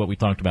back to what we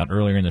talked about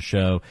earlier in the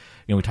show.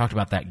 We talked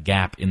about that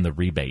gap in the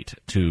rebate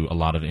to a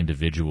lot of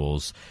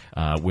individuals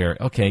where,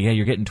 okay, yeah,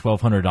 you're getting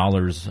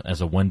 $1,200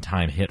 as a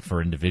one-time hit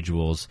for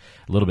individuals,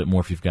 a little bit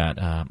more if you've got,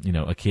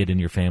 a kid in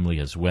your family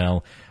as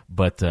well.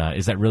 But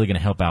is that really going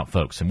to help out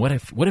folks? And what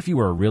if you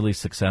were a really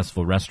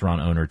successful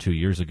restaurant owner 2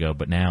 years ago,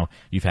 but now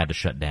you've had to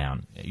shut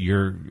down?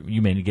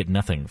 You may get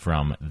nothing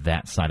from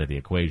that side of the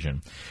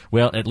equation.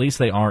 Well, at least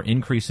they are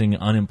increasing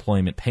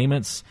unemployment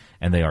payments,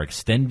 and they are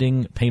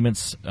extending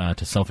payments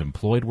to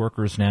self-employed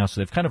workers now. So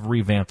they've kind of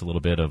revamped a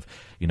little bit of,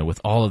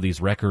 with all of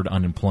these record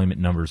unemployment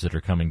numbers that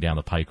are coming down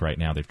the pike right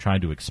now, they've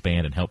tried to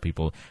expand and help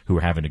people who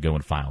are having to go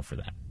and file for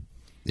that.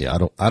 Yeah,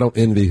 I don't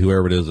envy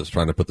whoever it is that's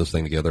trying to put this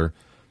thing together,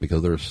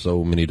 because there's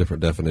so many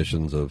different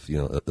definitions of,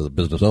 a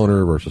business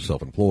owner versus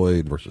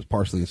self-employed versus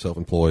partially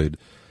self-employed.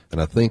 And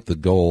I think the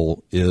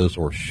goal is,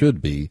 or should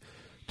be,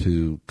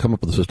 to come up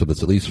with a system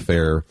that's at least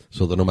fair,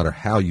 so that no matter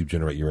how you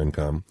generate your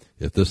income,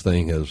 if this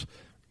thing has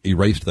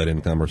erased that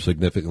income or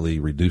significantly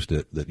reduced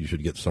it, that you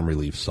should get some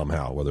relief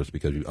somehow, whether it's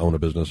because you own a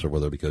business or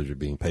whether because you're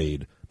being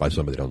paid by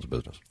somebody that owns a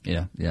business.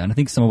 Yeah. And I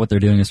think some of what they're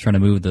doing is trying to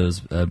move those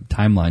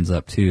timelines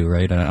up too,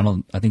 right?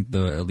 I think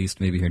at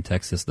least maybe here in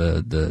Texas,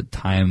 the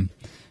time,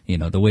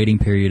 the waiting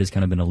period has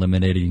kind of been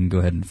eliminated. You can go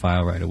ahead and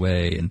file right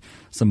away, and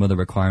some of the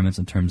requirements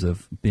in terms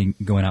of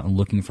going out and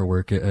looking for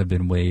work have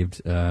been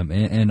waived,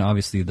 and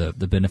obviously the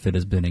benefit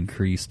has been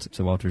increased,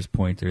 to Walter's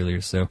point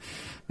earlier. So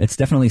it's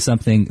definitely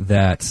something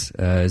that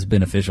is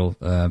beneficial,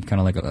 kind of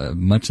like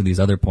much of these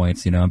other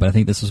points, but I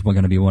think this is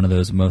going to be one of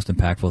those most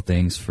impactful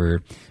things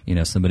for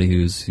somebody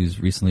who's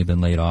recently been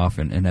laid off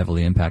and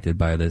heavily impacted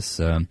by this.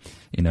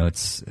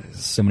 It's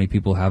so many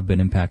people have been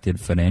impacted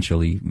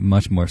financially,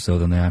 much more so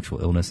than the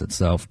actual illness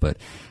itself. But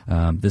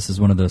this is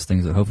one of those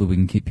things that hopefully we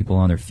can keep people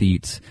on their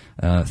feet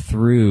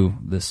through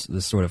this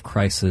sort of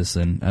crisis.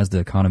 And as the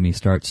economy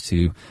starts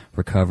to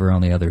recover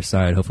on the other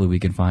side, hopefully we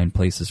can find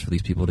places for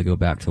these people to go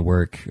back to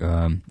work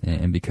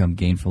and become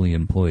gainfully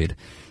employed.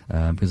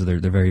 Because they're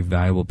very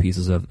valuable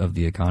pieces of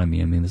the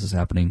economy. I mean, this is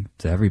happening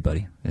to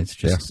everybody. It's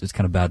just It's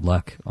kind of bad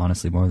luck,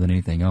 honestly, more than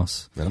anything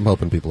else. And I'm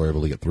hoping people are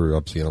able to get through.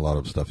 I'm seeing a lot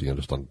of stuff,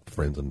 just on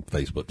friends and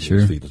Facebook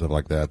sure. feed and stuff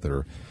like that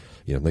are,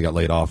 they got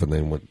laid off and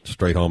then went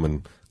straight home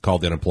and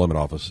called the unemployment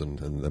office,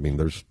 and I mean,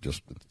 there's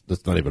just,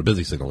 it's not even a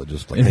busy signal. It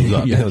just hangs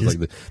up. Yeah, it's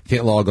like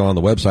can't log on.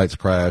 The website's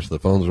crashed. The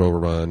phones are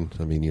overrun.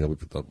 I mean,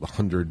 we've got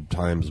 100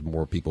 times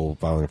more people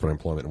filing for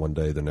unemployment in one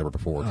day than ever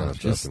before, kind of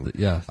stuff. And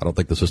I don't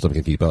think the system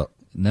can keep up.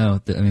 No,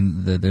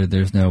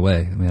 there's no way.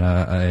 I mean,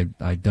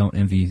 I don't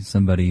envy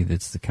somebody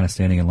that's kind of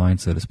standing in line,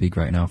 so to speak,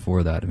 right now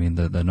for that. I mean,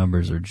 the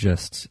numbers are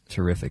just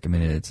terrific. I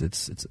mean,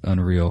 it's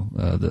unreal,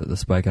 the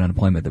spike in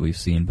unemployment that we've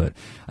seen. But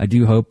I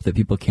do hope that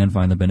people can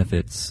find the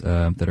benefits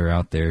that are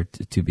out there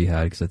to be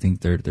had, because I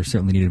think they're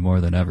certainly needed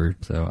more than ever.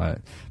 So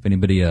if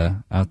anybody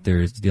out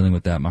there is dealing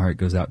with that, my heart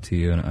goes out to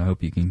you, and I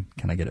hope you can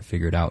kind of get it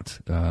figured out.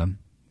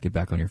 get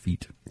back on your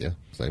feet. Yeah,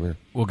 same here.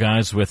 Well,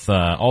 guys, with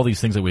all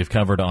these things that we've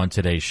covered on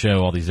today's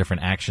show, all these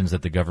different actions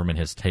that the government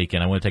has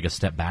taken, I want to take a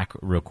step back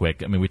real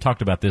quick. I mean, we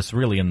talked about this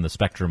really in the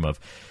spectrum of,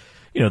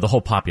 the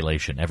whole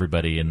population,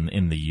 everybody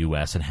in the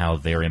U.S. and how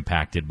they're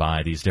impacted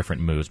by these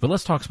different moves. But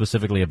let's talk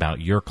specifically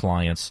about your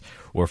clients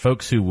or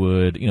folks who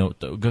would,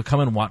 come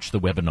and watch the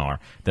webinar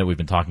that we've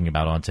been talking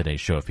about on today's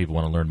show. If people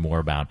want to learn more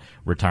about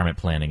retirement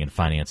planning and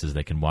finances,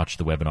 they can watch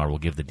the webinar. We'll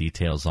give the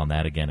details on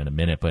that again in a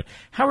minute. But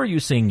how are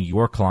you seeing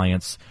your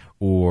clients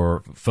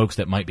or folks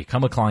that might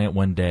become a client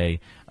one day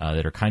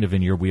that are kind of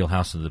in your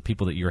wheelhouse, so the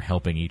people that you're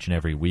helping each and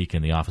every week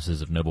in the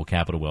offices of Noble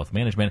Capital Wealth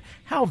Management,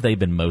 how have they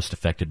been most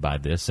affected by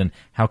this, and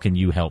how can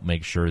you help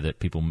make sure that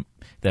people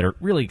that are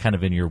really kind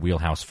of in your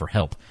wheelhouse for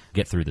help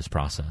get through this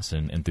process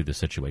and through this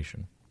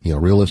situation?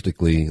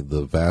 Realistically,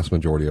 the vast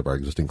majority of our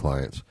existing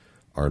clients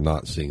are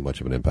not seeing much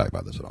of an impact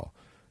by this at all.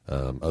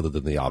 Other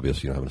than the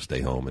obvious, having to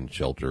stay home and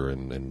shelter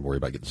and worry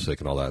about getting sick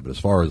and all that. But as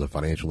far as a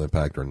financial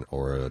impact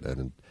or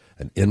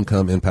an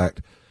income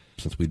impact,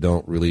 since we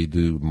don't really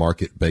do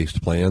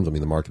market-based plans, I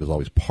mean, the market is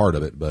always part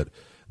of it, but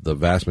the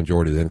vast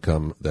majority of the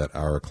income that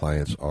our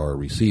clients are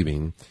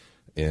receiving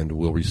and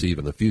will receive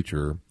in the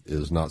future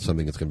is not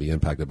something that's going to be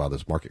impacted by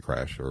this market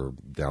crash or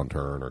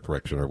downturn or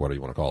correction or whatever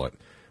you want to call it.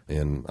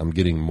 And I'm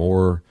getting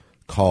more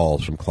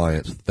calls from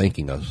clients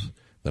thanking us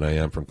than I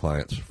am from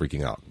clients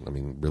freaking out. I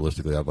mean,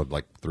 realistically, I've had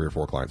like 3 or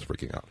 4 clients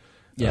freaking out.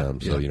 Yeah.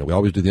 We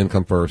always do the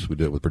income first. We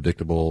do it with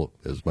predictable,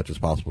 as much as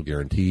possible,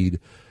 guaranteed.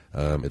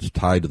 It's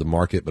tied to the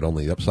market, but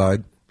only the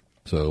upside.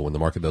 So when the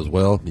market does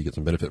well, you get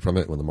some benefit from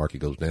it. When the market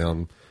goes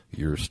down,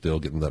 you're still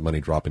getting that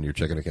money drop into your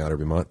checking account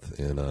every month,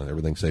 and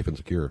everything's safe and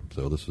secure.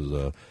 So this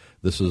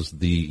is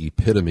the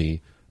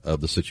epitome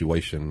of the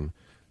situation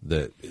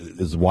that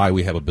is why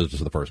we have a business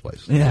in the first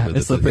place. Yeah,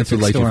 it's the perfect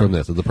storm. From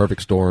this. It's the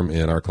perfect storm,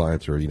 and our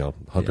clients are,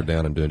 hunkered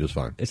down and doing just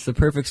fine. It's the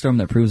perfect storm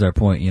that proves our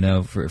point.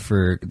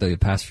 For the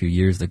past few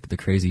years, the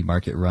crazy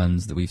market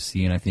runs that we've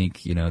seen, I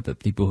think, the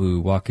people who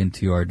walk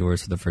into our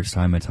doors for the first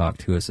time and talk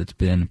to us, it's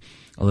been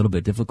a little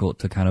bit difficult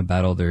to kind of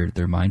battle their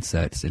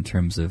mindsets in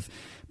terms of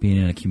being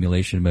in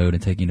accumulation mode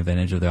and taking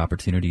advantage of the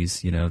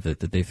opportunities,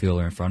 that they feel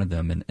are in front of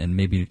them, and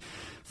maybe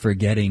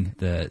forgetting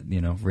that,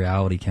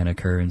 reality can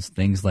occur and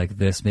things like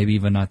this, maybe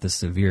even not this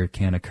severe,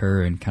 can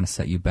occur and kind of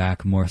set you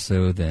back more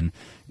so than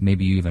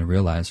maybe you even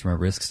realize from a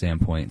risk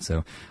standpoint.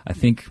 So I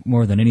think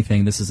more than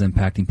anything, this is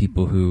impacting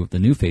people the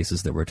new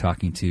faces that we're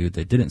talking to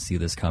that didn't see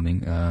this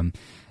coming,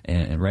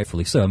 and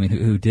rightfully so. I mean,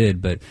 who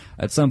did? But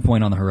at some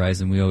point on the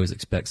horizon, we always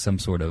expect some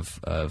sort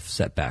of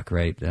setback,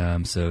 right?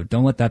 So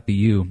don't let that be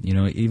you.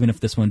 Even if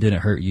this one didn't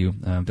hurt you,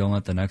 don't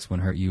let the next one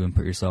hurt you, and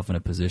put yourself in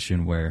a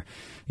position where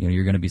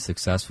you're going to be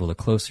successful. The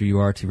closer you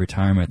are to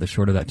retirement, the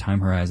shorter that time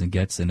horizon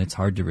gets, and it's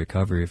hard to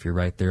recover if you're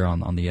right there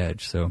on the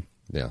edge. So.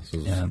 Yeah, so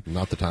it's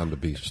not the time to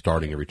be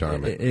starting a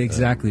retirement.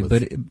 Exactly,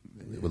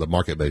 with a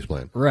market-based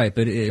plan. Right,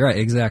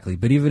 exactly.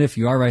 But even if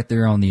you are right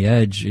there on the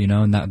edge,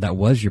 and that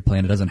was your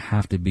plan, it doesn't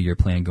have to be your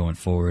plan going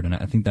forward. And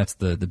I think that's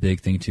the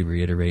big thing to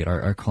reiterate.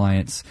 Our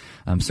clients,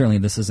 certainly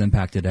this has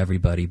impacted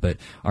everybody, but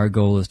our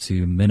goal is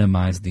to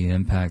minimize the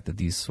impact that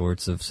these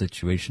sorts of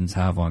situations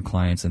have on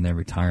clients and their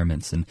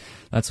retirements. And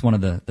that's one of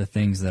the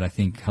things that I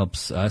think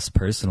helps us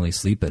personally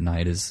sleep at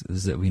night is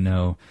that we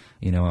know,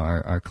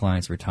 our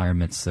clients'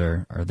 retirements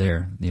are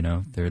there.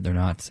 They're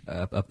not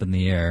up in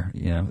the air.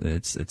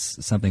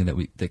 It's something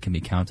that can be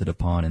counted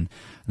upon, and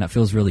that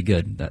feels really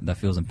good. That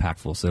feels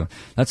impactful. So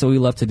that's what we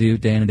love to do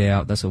day in and day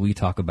out. That's what we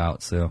talk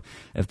about. So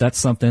if that's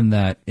something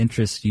that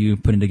interests you,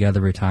 putting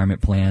together a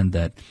retirement plan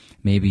that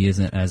maybe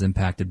isn't as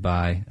impacted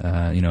by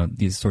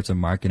these sorts of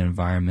market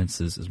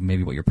environments as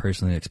maybe what you're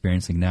personally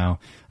experiencing now,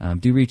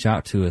 do reach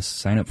out to us.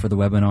 Sign up for the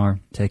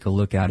webinar, take a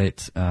look at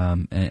it,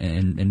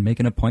 and make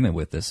an appointment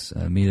with us.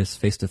 Meet us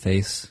face to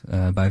face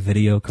by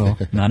video call,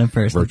 not in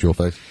person. Virtual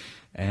face.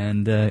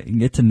 And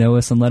get to know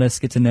us and let us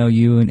get to know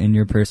you and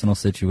your personal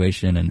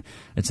situation. And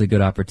it's a good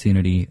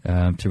opportunity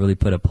to really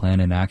put a plan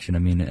in action. I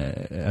mean,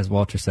 as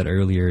Walter said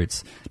earlier,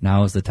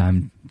 now is the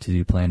time to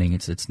do planning.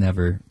 It's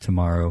never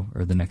tomorrow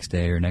or the next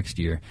day or next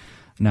year.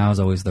 Now is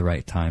always the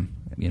right time.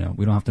 We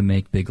don't have to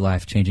make big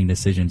life-changing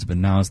decisions, but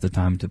now is the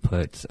time to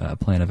put a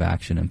plan of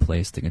action in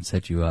place that can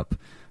set you up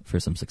for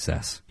some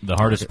success. The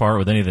hardest part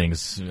with anything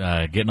is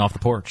getting off the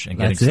porch and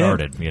getting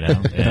started.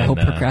 The whole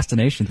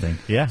procrastination thing.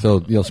 Yeah.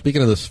 So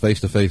speaking of this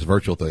face-to-face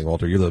virtual thing,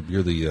 Walter, you're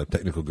the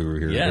technical guru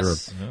here.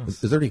 Yes.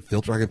 Is there any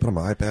filter I can put on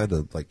my iPad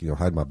to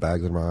hide my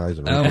bags in my eyes?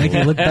 And make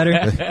it look better.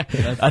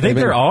 I think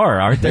there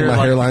are, aren't there? Make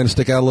my hairline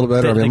stick out a little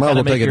better. I might as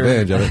well take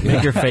advantage of it.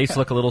 Make your face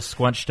look a little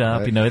scrunched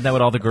up. Right. Isn't that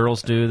what all the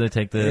girls do? They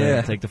take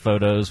the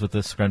photos with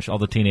the scrunch. All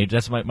the teenage.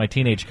 That's my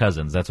teenage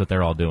cousins. That's what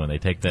they're all doing. They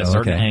take that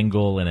certain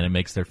angle and then it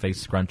makes their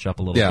face scrunch up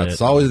a little bit. it.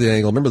 It's always the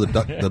angle. Remember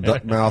the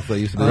duck mouth they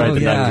used to do? Right, the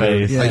duck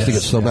face. I used to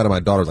get so mad at my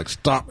daughter. Like,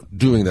 stop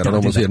doing that. I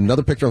don't want to see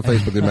another picture on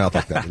Facebook with your mouth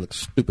like that. It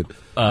looks stupid.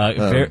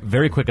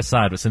 Very quick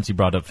aside, but since you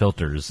brought up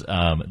filters,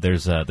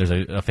 there's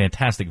a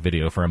fantastic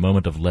video for a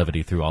moment of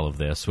levity through all of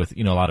this. With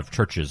a lot of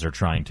churches are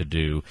trying to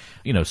do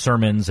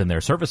sermons and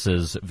their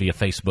services via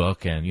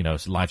Facebook and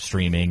live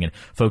streaming, and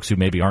folks who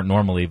maybe aren't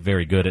normally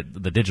very good at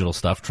the digital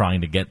stuff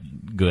trying to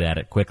get good at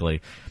it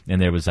quickly. And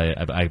there was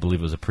I believe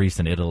it was a priest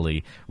in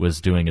Italy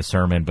was doing a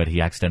sermon, but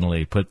he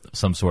accidentally put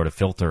some sort of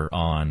filter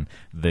on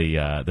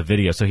the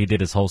video, so he did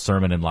his whole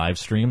sermon in live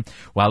stream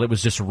while it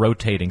was just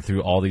rotating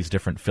through all these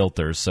different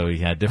filters. So he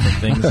had different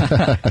things,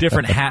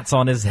 different hats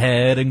on his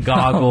head and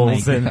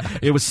goggles, and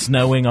it was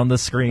snowing on the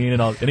screen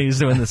and all. And he was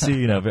doing this,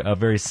 a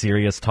very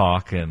serious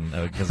talk, and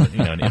because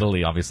in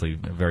Italy, obviously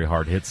very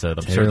hard hit. So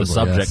I'm sure the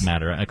subject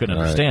matter, I couldn't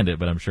understand it,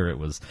 but I'm sure it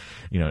was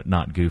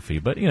not goofy.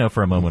 But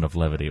for a moment of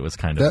levity, it was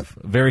kind of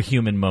a very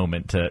human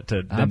moment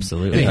to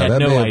absolutely. He had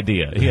no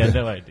idea. He had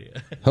no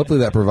idea. Hopefully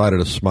that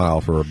provided a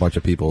smile for a bunch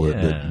of people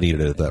that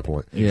needed it at that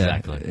point.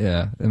 Exactly.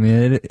 Yeah. I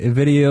mean,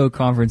 video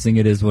conferencing,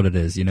 it is what it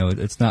is.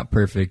 It's not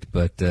perfect,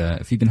 but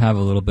if you can have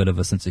a little bit of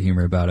a sense of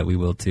humor about it, we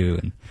will too.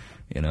 And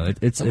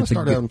it's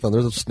start having fun.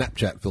 There's a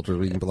Snapchat filter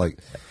where you can put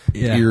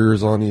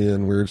ears on you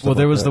and weird stuff. Well,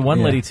 there was that. the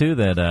one lady too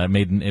that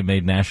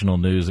made national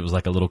news. It was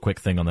like a little quick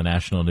thing on the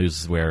national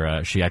news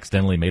where she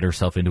accidentally made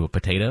herself into a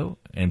potato,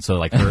 and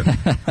so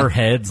her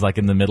head's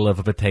in the middle of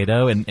a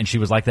potato, and she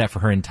was like that for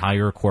her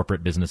entire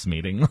corporate business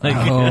meeting.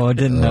 I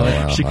didn't know it.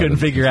 Wow. She couldn't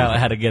figure out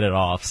how to get it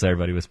off, so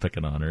everybody was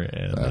picking on her.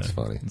 And, that's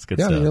funny. It's good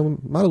stuff.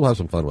 Might as well have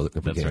some fun with it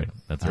if we That's can. right.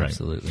 That's right.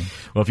 Absolutely.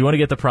 Well, if you want to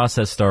get the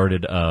process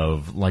started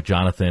of, like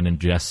Jonathan and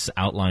Jess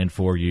outlined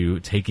for you,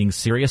 taking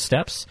serious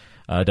steps,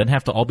 doesn't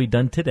have to all be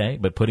done today,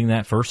 but putting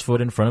that first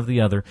foot in front of the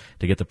other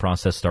to get the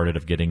process started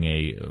of getting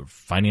a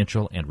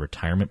financial and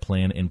retirement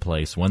plan in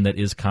place, one that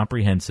is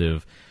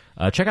comprehensive.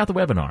 Check out the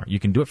webinar. You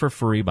can do it for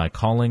free by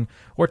calling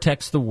or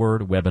text the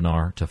word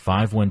webinar to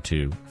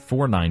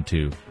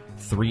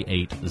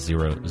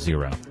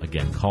 512-492-3800.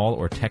 Again, call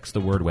or text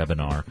the word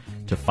webinar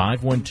to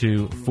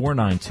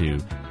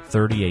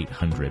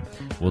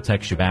 512-492-3800. We'll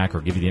text you back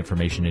or give you the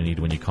information you need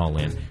when you call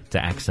in to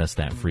access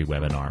that free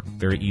webinar.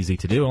 Very easy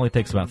to do. Only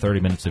takes about 30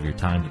 minutes of your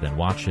time to then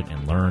watch it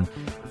and learn.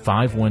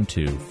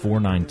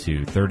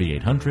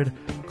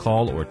 512-492-3800.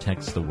 Call or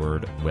text the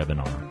word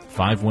webinar.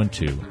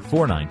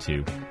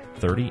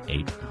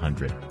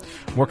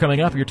 512-492-3800. More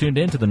coming up. You're tuned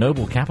in to the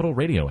Noble Capital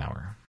Radio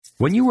Hour.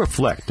 When you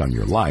reflect on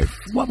your life,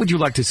 what would you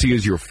like to see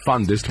as your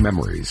fondest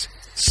memories?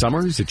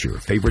 Summers at your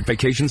favorite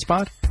vacation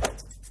spot?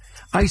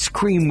 Ice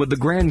cream with the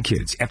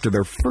grandkids after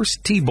their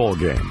first T-ball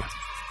game?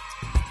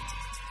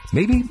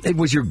 Maybe it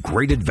was your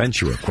great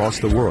adventure across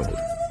the world.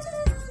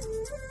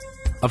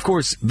 Of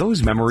course,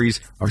 those memories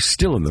are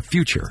still in the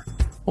future,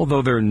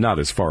 although they're not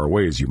as far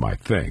away as you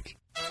might think.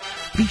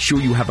 Be sure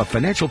you have a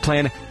financial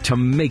plan to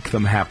make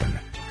them happen.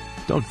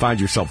 Don't find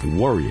yourself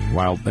worrying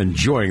while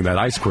enjoying that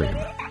ice cream.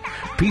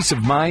 Peace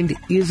of mind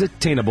is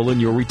attainable in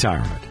your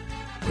retirement.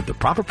 With the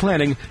proper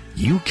planning,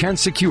 you can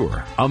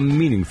secure a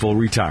meaningful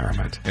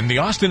retirement. In the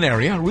Austin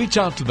area, reach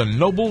out to the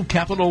Noble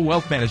Capital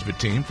Wealth Management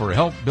Team for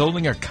help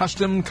building a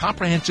custom,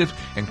 comprehensive,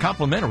 and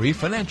complimentary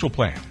financial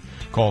plan.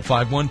 Call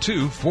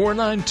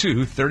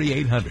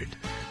 512-492-3800.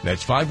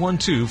 That's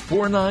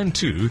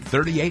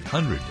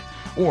 512-492-3800.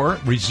 Or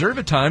reserve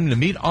a time to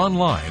meet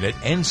online at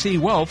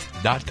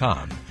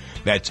ncwealth.com.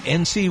 That's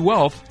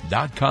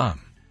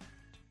ncwealth.com.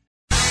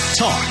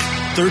 Talk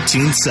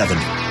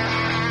 1370.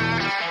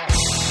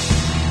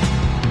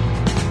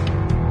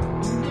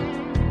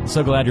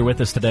 So glad you're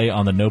with us today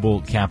on the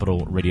Noble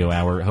Capital Radio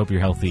Hour. Hope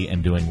you're healthy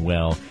and doing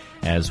well,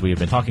 as we have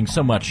been talking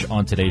so much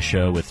on today's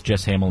show with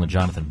Jess Hamill and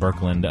Jonathan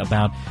Birkeland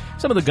about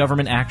some of the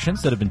government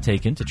actions that have been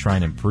taken to try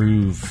and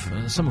improve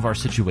some of our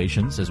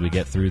situations as we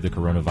get through the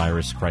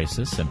coronavirus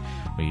crisis. And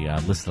we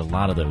listed a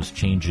lot of those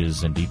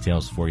changes and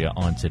details for you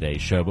on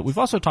today's show. But we've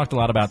also talked a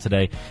lot about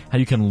today how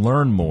you can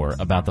learn more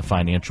about the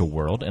financial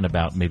world and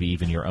about maybe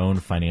even your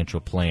own financial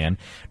plan.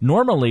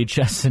 Normally,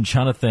 Jess and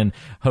Jonathan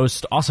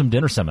host awesome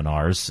dinner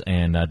seminars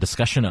and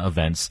discussion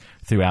events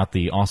throughout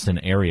the Austin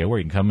area where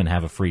you can come and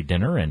have a free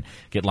dinner and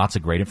get lots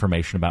of great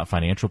information about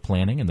financial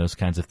planning and those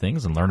kinds of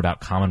things and learn about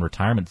common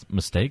retirement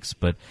mistakes.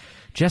 But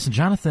Jess and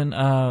Jonathan,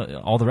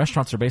 all the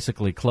restaurants are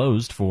basically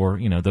closed for,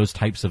 those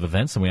types of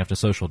events, and we have to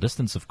social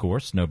distance, of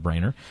course, no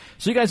brainer.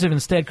 So you guys have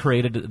instead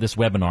created this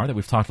webinar that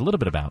we've talked a little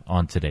bit about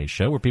on today's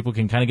show, where people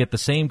can kind of get the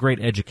same great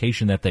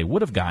education that they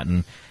would have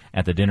gotten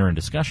at the dinner and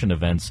discussion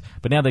events,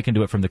 but now they can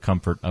do it from the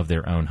comfort of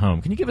their own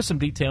home. Can you give us some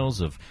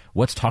details of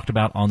what's talked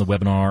about on the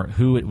webinar,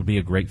 who it would be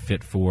a great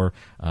fit for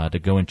to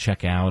go and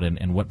check out,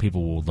 and what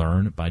people will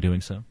learn by doing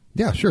so?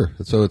 Yeah, sure.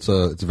 So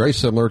it's very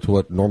similar to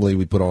what normally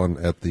we put on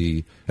at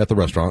the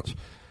restaurants.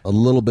 A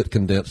little bit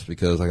condensed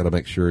because I got to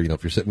make sure,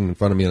 if you're sitting in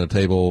front of me on a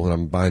table and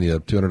I'm buying you a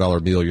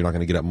 $200 meal, you're not going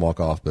to get up and walk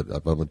off. But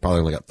I've probably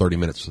only got 30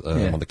 minutes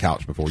on the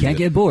couch before you can't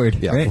get bored.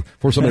 Yeah, right?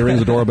 before somebody rings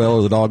the doorbell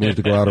or the dog needs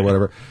to go out or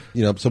whatever.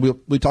 So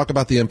we talk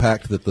about the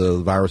impact that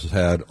the virus has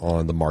had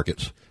on the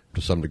markets.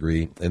 to some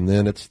degree. And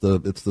then it's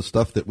the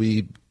stuff that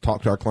we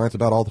talk to our clients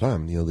about all the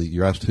time.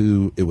 You're asked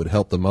who it would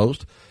help the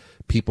most.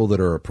 People that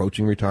are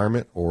approaching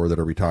retirement or that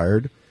are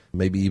retired,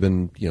 maybe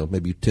even,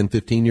 maybe 10,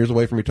 15 years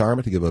away from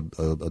retirement, to give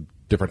a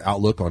different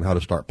outlook on how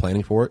to start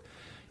planning for it.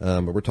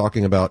 But we're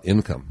talking about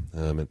income.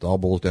 It all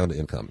boils down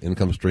to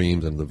income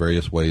streams, and the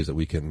various ways that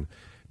we can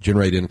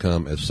generate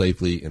income as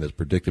safely and as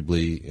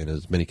predictably, in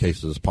as many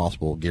cases as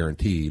possible,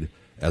 guaranteed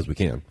as we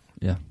can.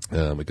 Yeah.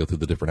 We go through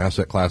the different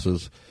asset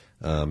classes.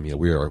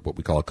 We are what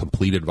we call a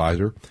complete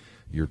advisor.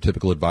 Your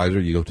typical advisor,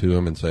 you go to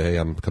him and say, hey,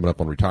 I'm coming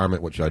up on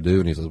retirement. What should I do?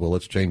 And he says, well,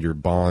 let's change your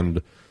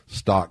bond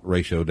stock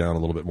ratio down a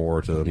little bit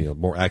more to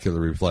more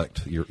accurately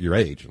reflect your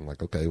age. And I'm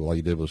like, okay, well, all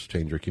you did was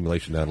change your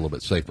accumulation down a little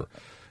bit safer.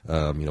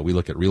 We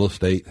look at real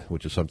estate,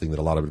 which is something that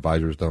a lot of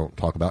advisors don't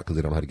talk about because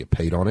they don't know how to get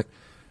paid on it.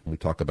 And we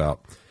talk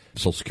about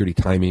Social Security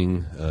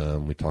timing.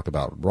 We talk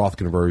about Roth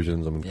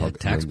conversions.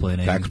 Tax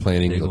planning. Tax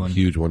planning is a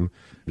huge one.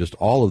 Just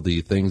all of the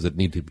things that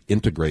need to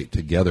integrate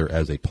together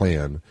as a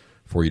plan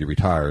for you to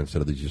retire,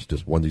 instead of these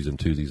just onesies and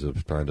twosies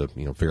of trying to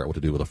figure out what to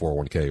do with a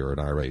 401k or an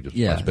IRA just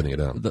by spending it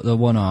out. The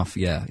one-off,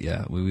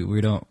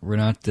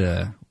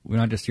 we're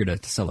not just here to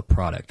sell a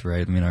product,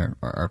 right? I mean,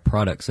 our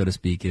product, so to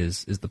speak,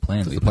 is the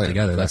plan that we put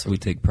together. Exactly. That's what we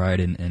take pride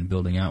in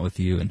building out with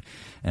you,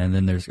 and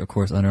then there's of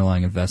course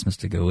underlying investments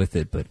to go with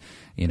it. But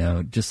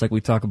just like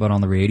we talk about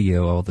on the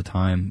radio all the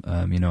time,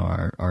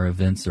 our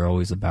events are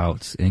always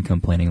about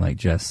income planning, like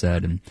Jess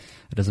said, and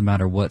it doesn't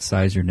matter what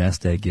size your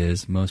nest egg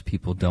is. Most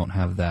people don't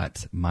have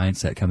that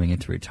mindset coming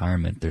into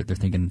retirement. They're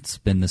thinking,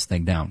 spin this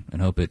thing down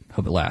and hope it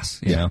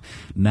lasts.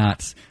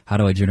 Not how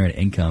do I generate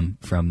income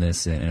from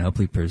this and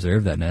hopefully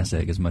preserve that nest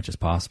egg as much as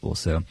possible.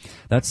 So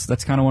that's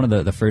kind of one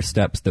of the first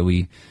steps that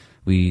we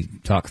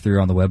talk through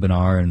on the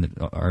webinar and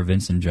our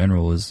events in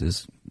general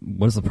is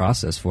what is the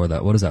process for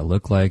that? What does that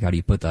look like? How do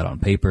you put that on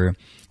paper?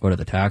 What are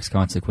the tax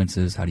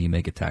consequences? How do you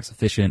make it tax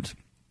efficient?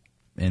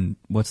 And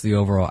what's the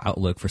overall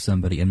outlook for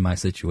somebody in my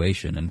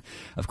situation? And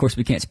of course,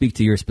 we can't speak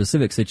to your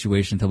specific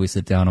situation until we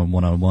sit down on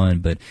one-on-one,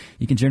 but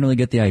you can generally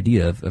get the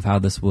idea of how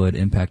this would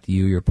impact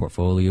you, your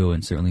portfolio,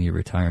 and certainly your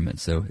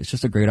retirement. So it's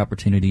just a great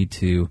opportunity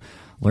to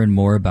learn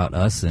more about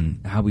us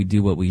and how we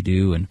do what we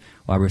do and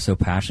why we're so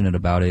passionate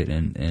about it,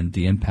 and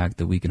the impact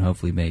that we can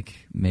hopefully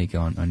make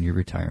on your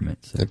retirement.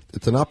 So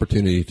it's an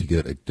opportunity to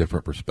get a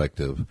different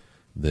perspective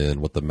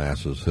than what the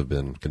masses have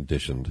been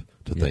conditioned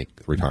to think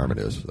retirement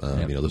is.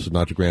 This is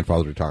not your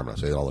grandfather's retirement.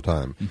 I say it all the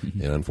time.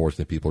 And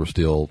unfortunately, people are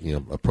still,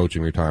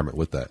 approaching retirement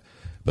with that.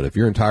 But if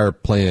your entire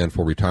plan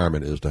for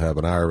retirement is to have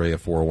an IRA, a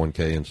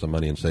 401k, and some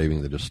money in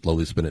savings, that just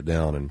slowly spin it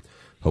down and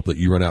hope that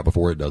you run out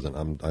before it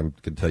doesn't. I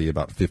can tell you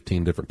about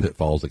 15 different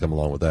pitfalls that come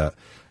along with that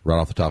right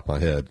off the top of my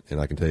head. And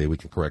I can tell you we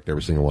can correct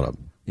every single one of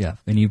them. Yeah,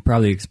 and you're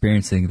probably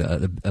experiencing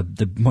the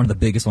one of the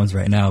biggest ones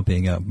right now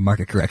being a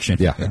market correction.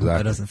 Yeah, exactly.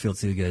 That doesn't feel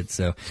too good.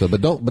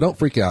 But don't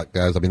freak out,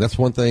 guys. I mean, that's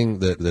one thing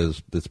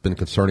that's been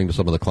concerning to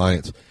some of the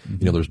clients.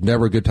 There's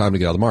never a good time to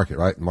get out of the market,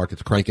 right? The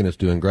market's cranking, it's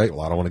doing great.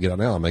 Well, I don't want to get out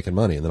now. I'm making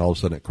money, and then all of a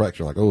sudden it corrects.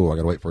 You're like, oh, I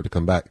got to wait for it to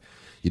come back.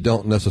 You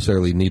don't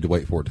necessarily need to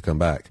wait for it to come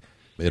back.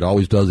 It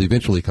always does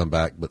eventually come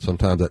back, but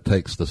sometimes that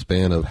takes the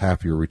span of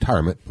half your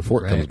retirement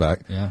before it comes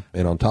back. Yeah.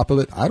 And on top of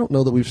it, I don't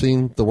know that we've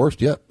seen the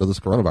worst yet of this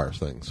coronavirus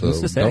thing. So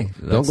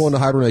don't go into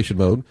hibernation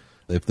mode.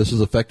 If this is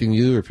affecting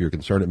you, or if you're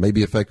concerned it may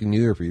be affecting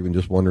you, or if you're even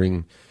just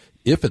wondering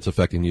if it's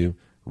affecting you,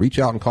 reach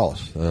out and call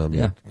us.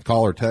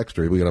 Call or text,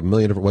 or we got a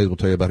million different ways we'll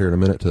tell you about here in a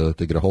minute to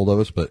get a hold of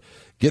us. But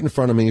get in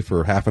front of me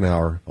for half an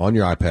hour on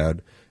your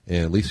iPad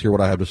and at least hear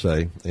what I have to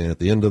say. And at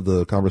the end of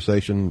the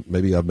conversation,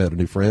 maybe I've met a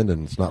new friend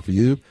and it's not for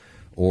you.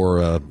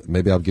 Or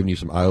maybe I've given you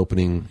some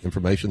eye-opening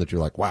information that you're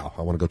like, wow,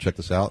 I want to go check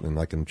this out, and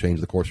I can change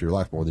the course of your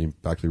life more than you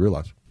actually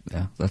realize.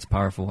 Yeah, that's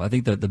powerful. I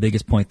think the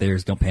biggest point there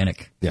is don't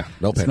panic. Yeah,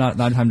 don't panic. It's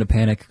not time to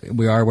panic.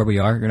 We are where we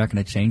are. You're not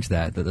going to change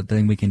that. The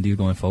thing we can do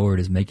going forward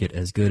is make it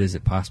as good as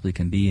it possibly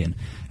can be, and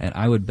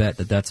I would bet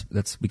that's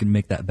we can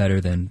make that better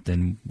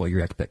than what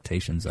your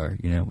expectations are.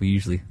 We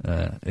usually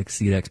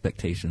exceed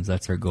expectations.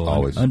 That's our goal.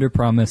 Always. Under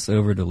promise,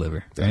 over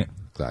deliver. Right? Yeah,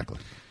 exactly.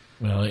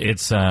 Well,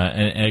 it's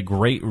a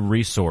great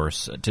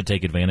resource to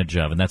take advantage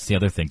of, and that's the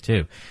other thing,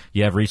 too.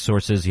 You have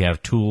resources, you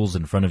have tools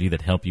in front of you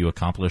that help you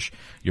accomplish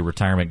your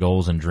retirement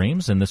goals and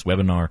dreams, and this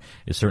webinar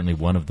is certainly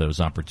one of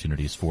those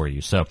opportunities for you.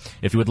 So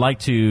if you would like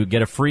to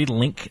get a free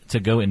link to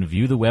go and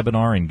view the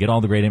webinar and get all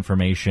the great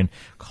information,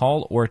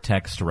 call or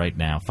text right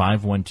now,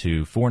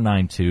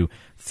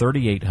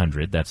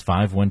 512-492-3800. That's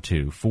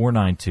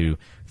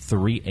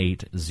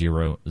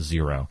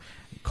 512-492-3800.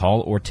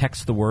 Call or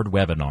text the word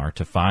webinar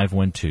to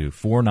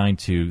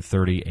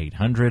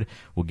 512-492-3800.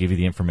 We'll give you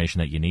the information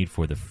that you need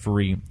for the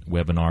free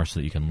webinar so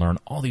that you can learn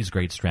all these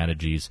great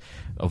strategies,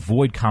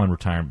 avoid common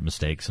retirement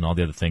mistakes, and all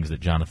the other things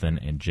that Jonathan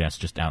and Jess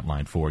just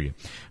outlined for you.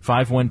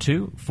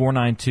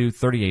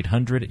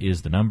 512-492-3800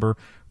 is the number.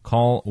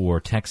 Call or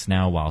text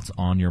now while it's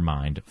on your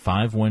mind.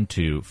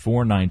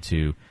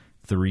 512-492-3800.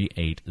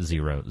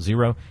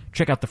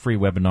 Check out the free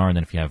webinar, and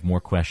then if you have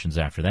more questions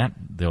after that,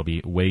 there'll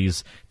be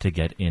ways to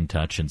get in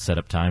touch and set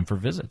up time for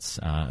visits,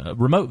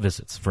 remote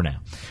visits for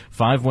now.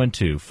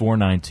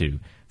 512-492-3800.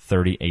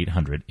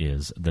 3800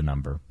 is the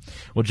number.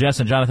 Well, Jess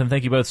and Jonathan,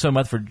 thank you both so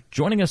much for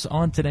joining us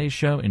on today's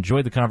show.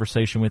 Enjoyed the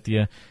conversation with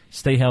you.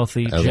 Stay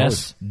healthy. As Jess,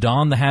 always.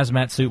 don the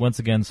hazmat suit once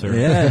again, sir.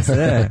 Yes,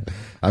 yeah.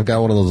 I've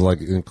got one of those like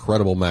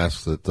incredible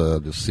masks that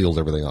just seals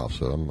everything off,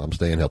 so I'm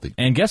staying healthy.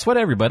 And guess what,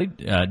 everybody?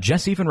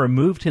 Jess even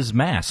removed his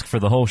mask for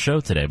the whole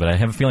show today, but I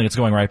have a feeling it's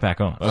going right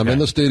back on. Okay. I'm in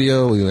the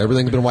studio.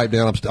 Everything's been wiped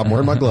down. I'm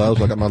wearing my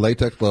gloves. I got my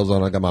latex gloves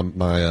on. I got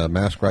my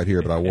mask right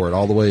here, but I wore it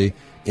all the way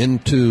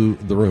into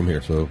the room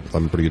here, so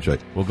I'm in pretty good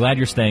shape. Well, glad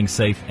you're staying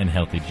safe and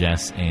healthy,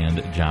 Jess and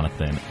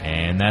Jonathan.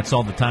 And that's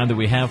all the time that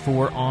we have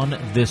for on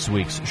this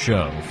week's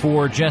show.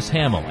 For Jess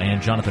Hamill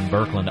and Jonathan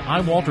Birkeland,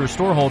 I'm Walter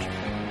Storholt.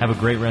 Have a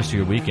great rest of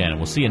your weekend, and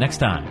we'll see you next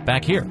time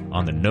back here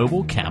on the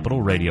Noble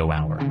Capital Radio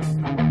Hour.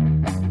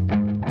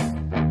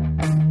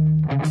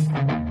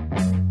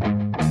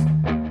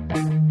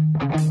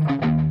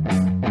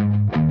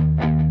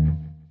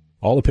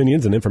 All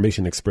opinions and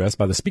information expressed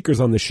by the speakers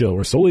on this show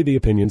are solely the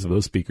opinions of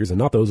those speakers and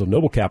not those of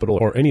Noble Capital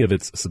or any of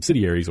its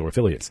subsidiaries or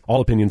affiliates.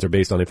 All opinions are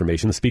based on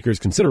information the speakers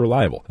consider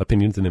reliable.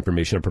 Opinions and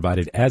information are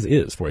provided as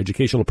is for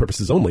educational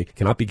purposes only,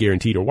 cannot be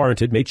guaranteed or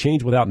warranted, may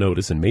change without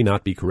notice, and may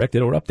not be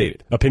corrected or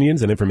updated.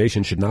 Opinions and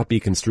information should not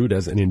be construed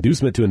as an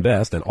inducement to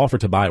invest, an offer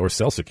to buy or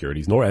sell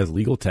securities, nor as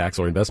legal, tax,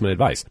 or investment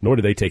advice, nor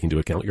do they take into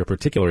account your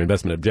particular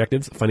investment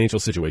objectives, financial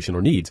situation,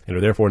 or needs, and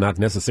are therefore not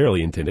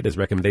necessarily intended as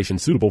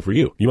recommendations suitable for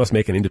you. You must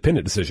make an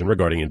independent decision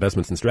regarding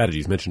investments and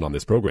strategies mentioned on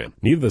this program.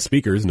 Neither the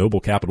speakers,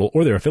 Noble Capital,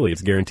 or their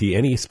affiliates guarantee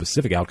any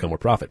specific outcome or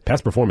profit.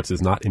 Past performance is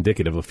not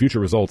indicative of future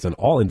results, and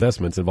all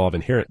investments involve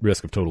inherent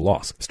risk of total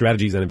loss.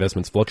 Strategies and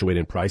investments fluctuate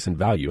in price and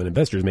value, and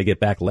investors may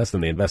get back less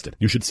than they invested.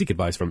 You should seek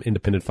advice from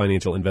independent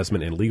financial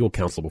investment and legal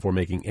counsel before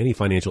making any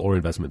financial or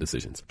investment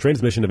decisions.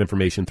 Transmission of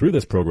information through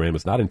this program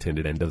is not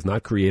intended and does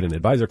not create an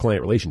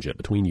advisor-client relationship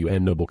between you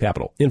and Noble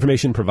Capital.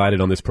 Information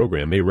provided on this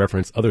program may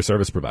reference other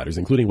service providers,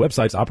 including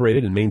websites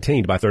operated and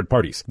maintained by third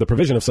parties. The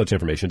provision of such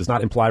information does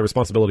not imply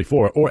responsibility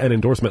for or an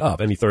endorsement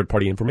of any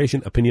third-party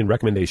information, opinion,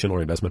 recommendation,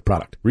 or investment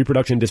product.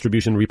 Reproduction,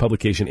 distribution,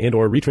 republication,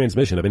 and/or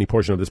retransmission of any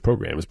portion of this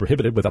program is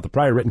prohibited without the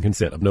prior written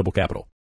consent of Noble Capital.